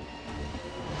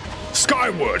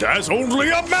 Skyward as only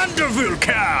a Mandeville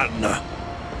can!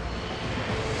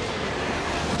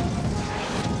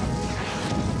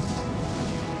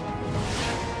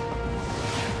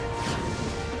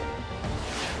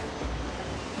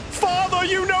 Father,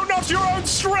 you know not your own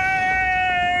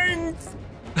strength!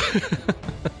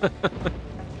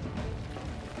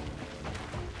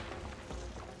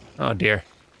 Oh dear.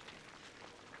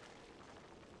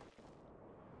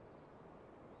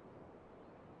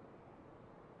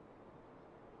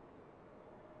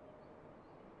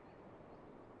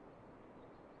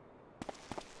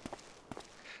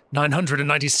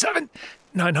 $997,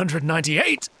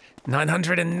 $998,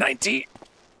 $990.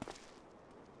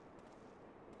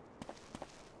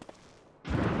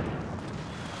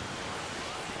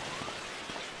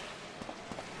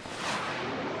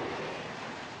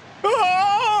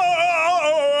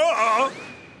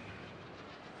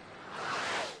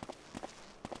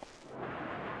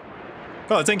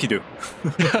 Oh, thank you, dude.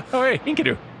 Oh, hey,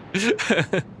 Inkadu.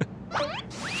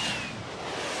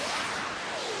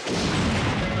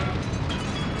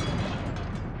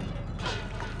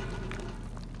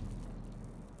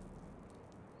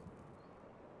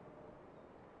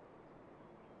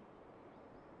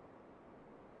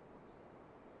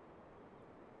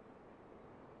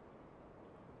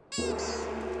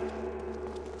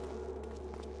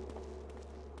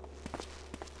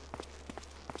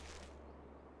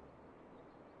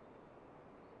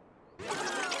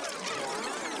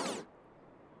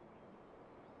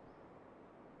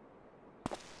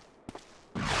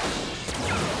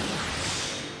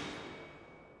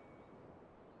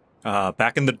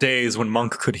 Back in the days when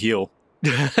Monk could heal.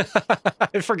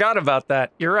 I forgot about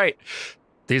that. You're right.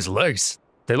 These legs,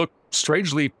 they look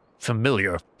strangely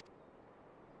familiar.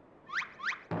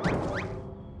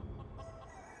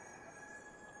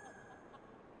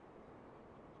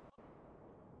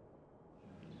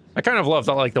 I kind of love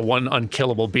that, like, the one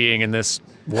unkillable being in this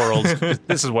world.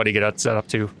 This is what he gets set up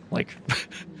to. Like,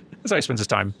 that's how he spends his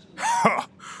time. Ha!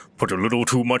 Put a little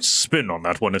too much spin on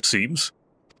that one, it seems.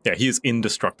 Yeah, he is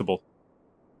indestructible.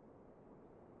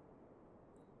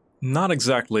 Not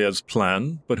exactly as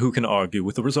planned, but who can argue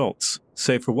with the results?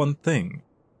 Save for one thing.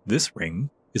 This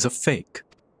ring is a fake.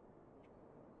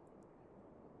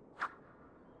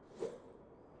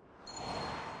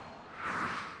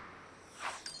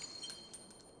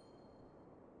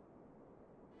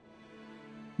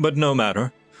 But no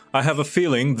matter. I have a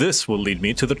feeling this will lead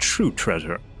me to the true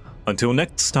treasure. Until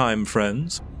next time,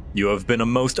 friends, you have been a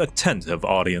most attentive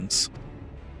audience.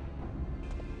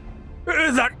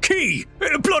 That key!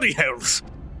 Bloody hells!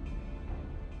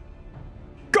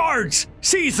 Guards!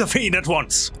 Seize the fiend at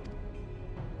once!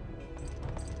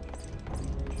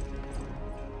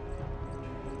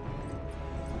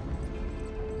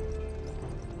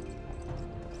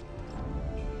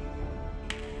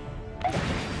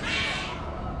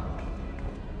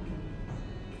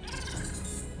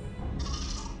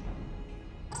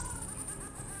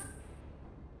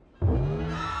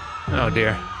 Oh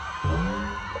dear.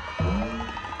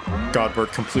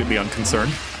 Godbert completely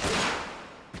unconcerned.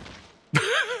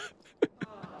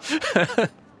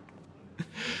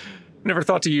 Never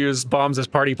thought to use bombs as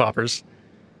party poppers.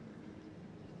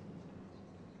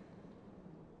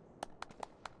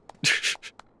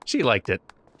 She liked it.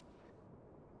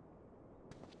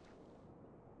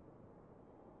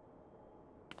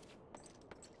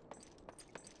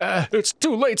 It's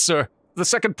too late, sir. The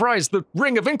second prize, the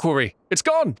Ring of Inquiry, it's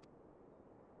gone.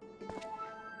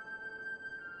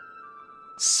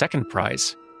 Second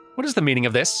prize? What is the meaning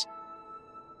of this?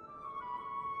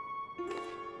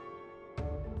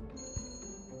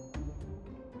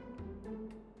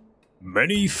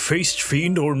 Many-faced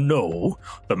fiend or no,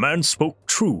 the man spoke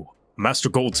true. Master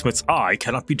Goldsmith's eye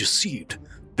cannot be deceived.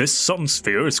 This sun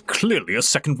sphere is clearly a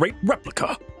second-rate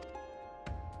replica.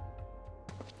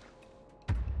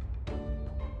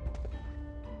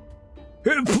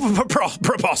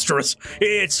 Preposterous.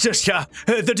 It's just,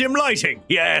 the dim lighting.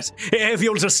 Yes, if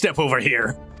you'll just step over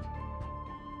here.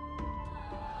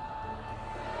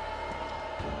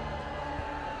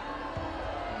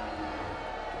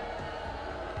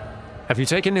 Have you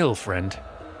taken ill, friend?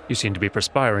 You seem to be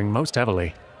perspiring most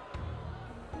heavily.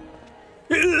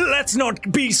 Let's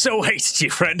not be so hasty,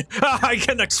 friend. I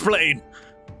can explain.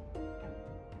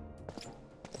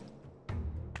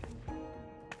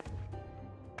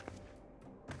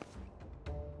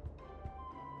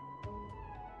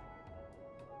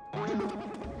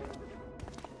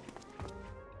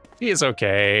 He is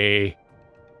okay.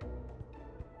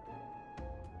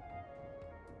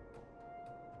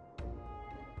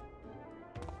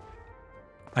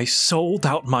 I sold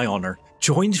out my honor,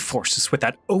 joined forces with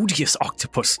that odious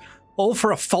octopus, all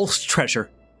for a false treasure.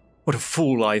 What a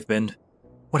fool I've been.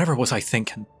 Whatever was I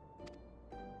thinking?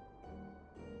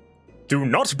 Do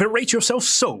not berate yourself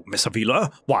so, Miss Avila.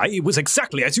 Why, it was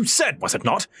exactly as you said, was it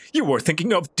not? You were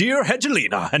thinking of dear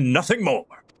Hegelina and nothing more.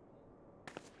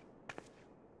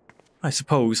 I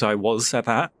suppose I was at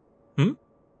that.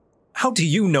 How do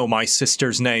you know my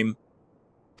sister's name?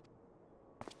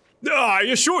 I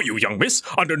assure you, young miss,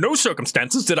 under no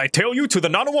circumstances did I tell you to the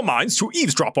Nanawa Mines to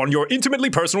eavesdrop on your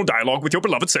intimately personal dialogue with your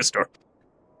beloved sister.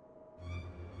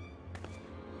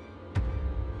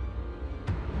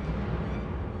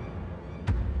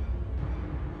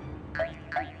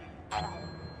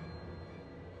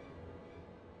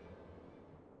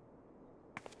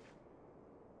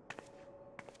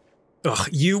 Ugh,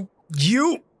 you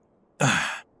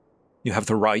have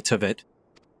the right of it.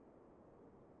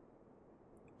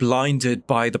 Blinded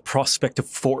by the prospect of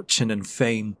fortune and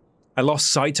fame, I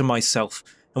lost sight of myself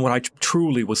and what I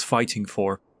truly was fighting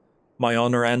for. My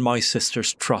honor and my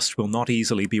sister's trust will not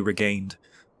easily be regained,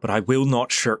 but I will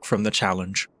not shirk from the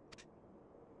challenge.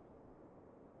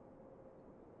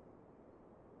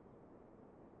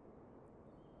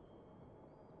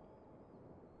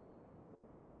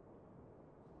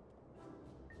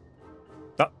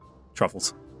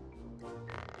 Truffles.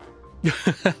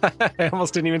 I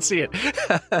almost didn't even see it.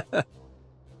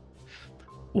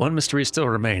 One mystery still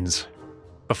remains.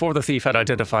 Before the thief had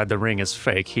identified the ring as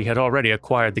fake, he had already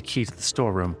acquired the key to the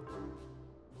storeroom.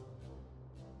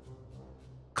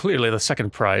 Clearly, the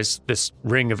second prize, this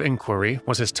ring of inquiry,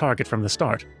 was his target from the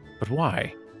start. But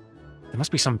why? There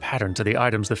must be some pattern to the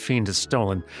items the fiend has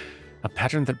stolen, a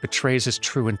pattern that betrays his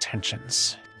true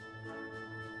intentions.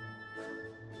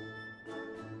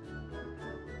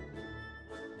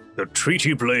 The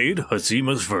Treaty Blade,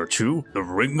 Hazima's Virtue, the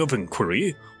Ring of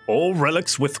Inquiry, all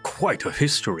relics with quite a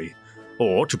history.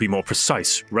 Or, to be more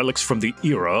precise, relics from the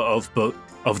era of the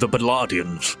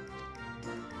Gladiators.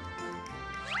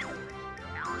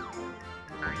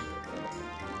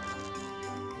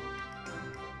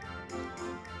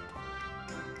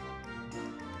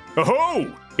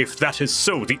 Oh-ho! If that is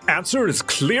so, the answer is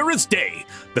clear as day.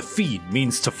 The fiend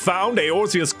means to found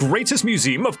Eorzea's greatest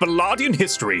museum of Balladian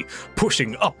history,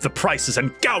 pushing up the prices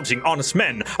and gouging honest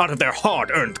men out of their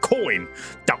hard-earned coin.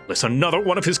 Doubtless another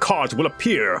one of his cards will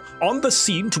appear on the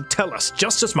scene to tell us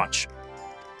just as much.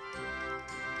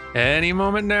 Any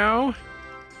moment now.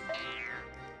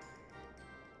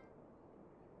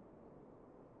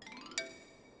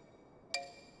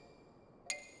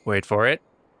 Wait for it.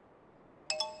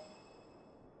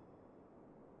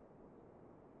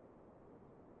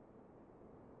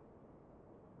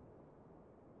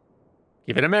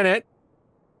 Give it a minute.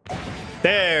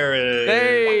 There it is.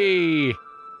 Hey!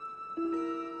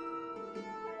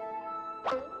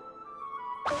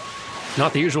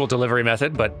 Not the usual delivery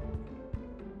method, but...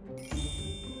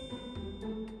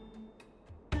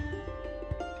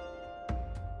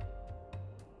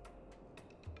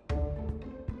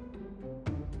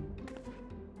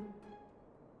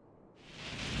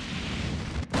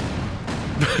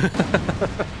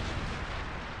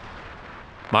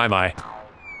 My.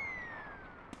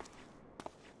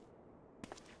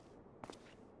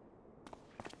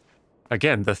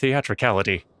 Again, the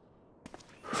theatricality.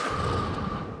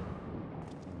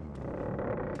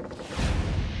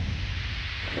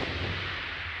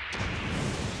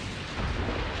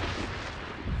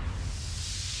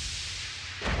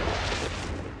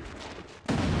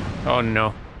 Oh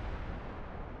no.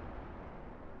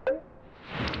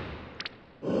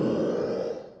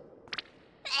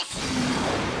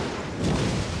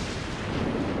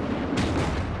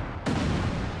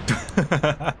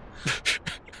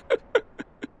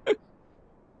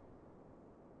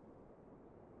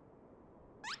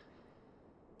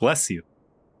 Bless you.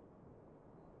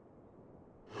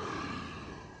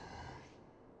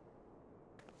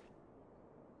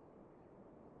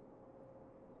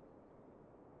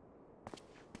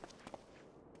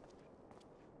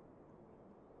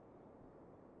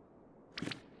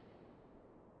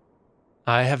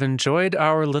 I have enjoyed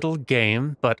our little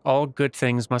game, but all good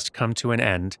things must come to an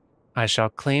end. I shall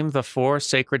claim the 4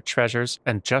 sacred treasures,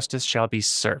 and justice shall be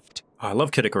served. I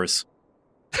love Kittickers.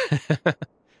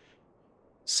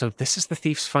 So this is the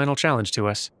thief's final challenge to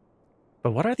us.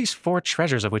 But what are these 4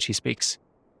 treasures of which he speaks?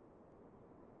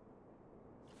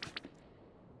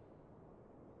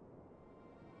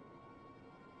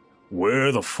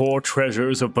 Where the four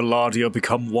treasures of Belladia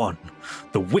become one,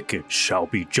 the wicked shall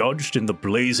be judged in the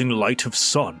blazing light of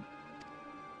sun.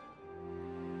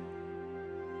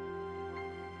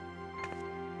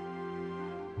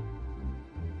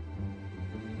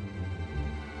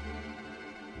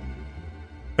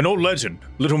 An old legend,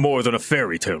 little more than a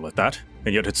fairy tale at that,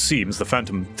 and yet it seems the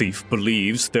Phantom Thief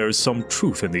believes there is some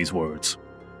truth in these words.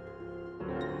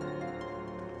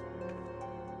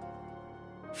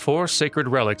 4 sacred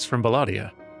relics from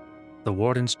Belladia. The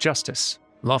Warden's justice.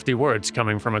 Lofty words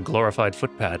coming from a glorified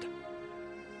footpad.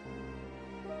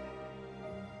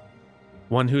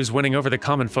 One who's winning over the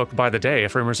common folk by the day,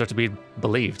 if rumors are to be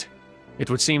believed. It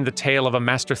would seem the tale of a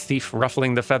master thief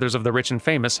ruffling the feathers of the rich and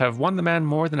famous have won the man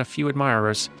more than a few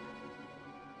admirers.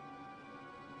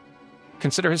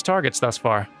 Consider his targets thus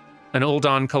far. An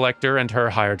Uldan collector and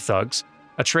her hired thugs,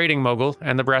 a trading mogul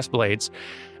and the brass blades,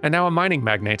 and now a mining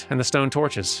magnate and the stone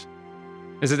torches.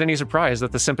 Is it any surprise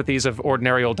that the sympathies of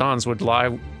ordinary Uldans would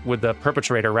lie with the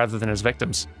perpetrator rather than his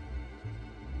victims?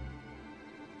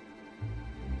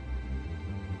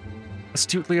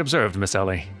 Astutely observed, Miss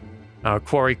Ellie. Our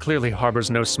quarry clearly harbors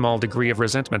no small degree of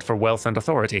resentment for wealth and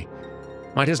authority.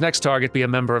 Might his next target be a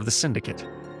member of the Syndicate?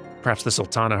 Perhaps the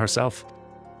Sultana herself?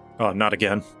 Oh, not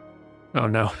again. Oh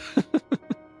no.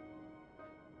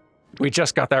 We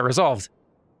just got that resolved.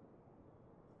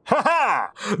 Ha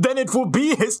ha! Then it will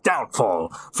be his downfall.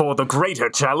 For the greater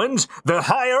challenge, the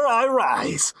higher I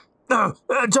rise.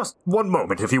 Just one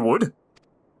moment, if you would.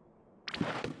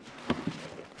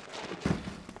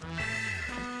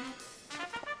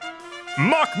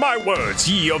 Mark my words,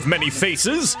 ye of many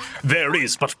faces. There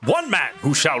is but one man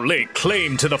who shall lay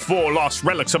claim to the 4 lost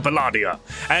relics of Belladia,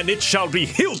 and it shall be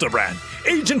Hildibrand,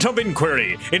 Agent of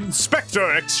Inquiry,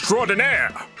 Inspector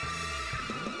Extraordinaire.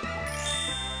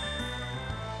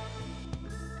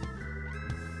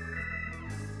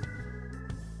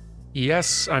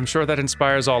 Yes, I'm sure that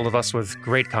inspires all of us with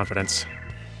great confidence.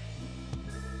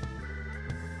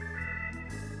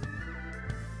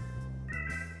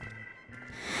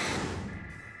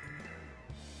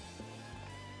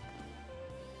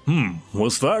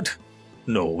 Was that?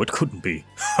 No, it couldn't be.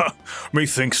 Ha!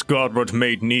 Methinks Godward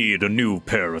may need a new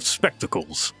pair of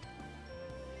spectacles.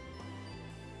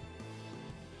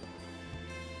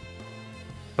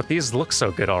 But these look so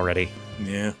good already.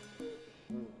 Yeah.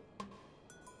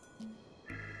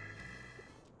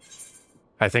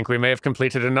 I think we may have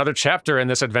completed another chapter in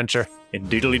this adventure.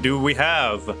 Indeedly-do we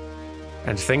have.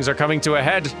 And things are coming to a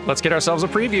head. Let's get ourselves a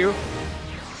preview.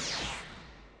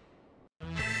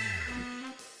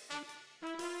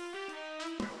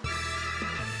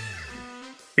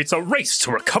 It's a race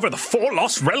to recover the 4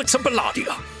 lost relics of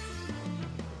Belladia.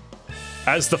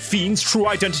 As the Fiend's true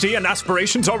identity and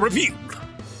aspirations are revealed,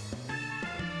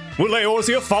 will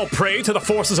Eorzea fall prey to the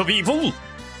forces of evil?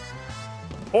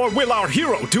 Or will our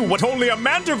hero do what only a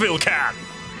Manderville can?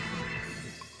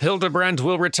 Hildibrand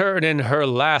will return in her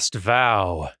last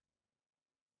vow.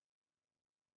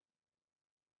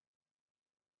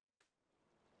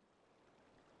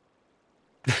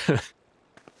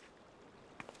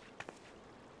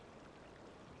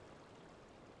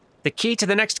 The key to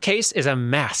the next case is a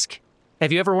mask.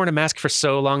 Have you ever worn a mask for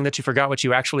so long that you forgot what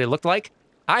you actually looked like?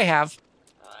 I have.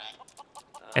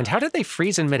 And how did they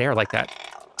freeze in midair like that?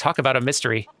 Talk about a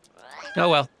mystery. Oh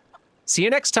well. See you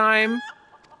next time!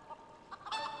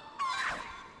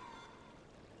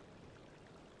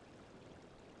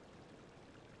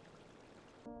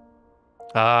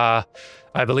 I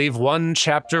believe one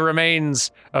chapter remains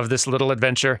of this little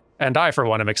adventure, and I, for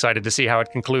one, am excited to see how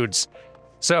it concludes.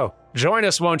 So, join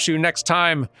us, won't you, next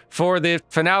time for the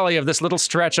finale of this little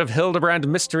stretch of Hildibrand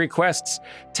mystery quests.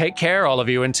 Take care, all of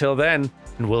you, until then,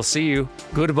 and we'll see you.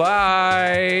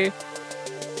 Goodbye!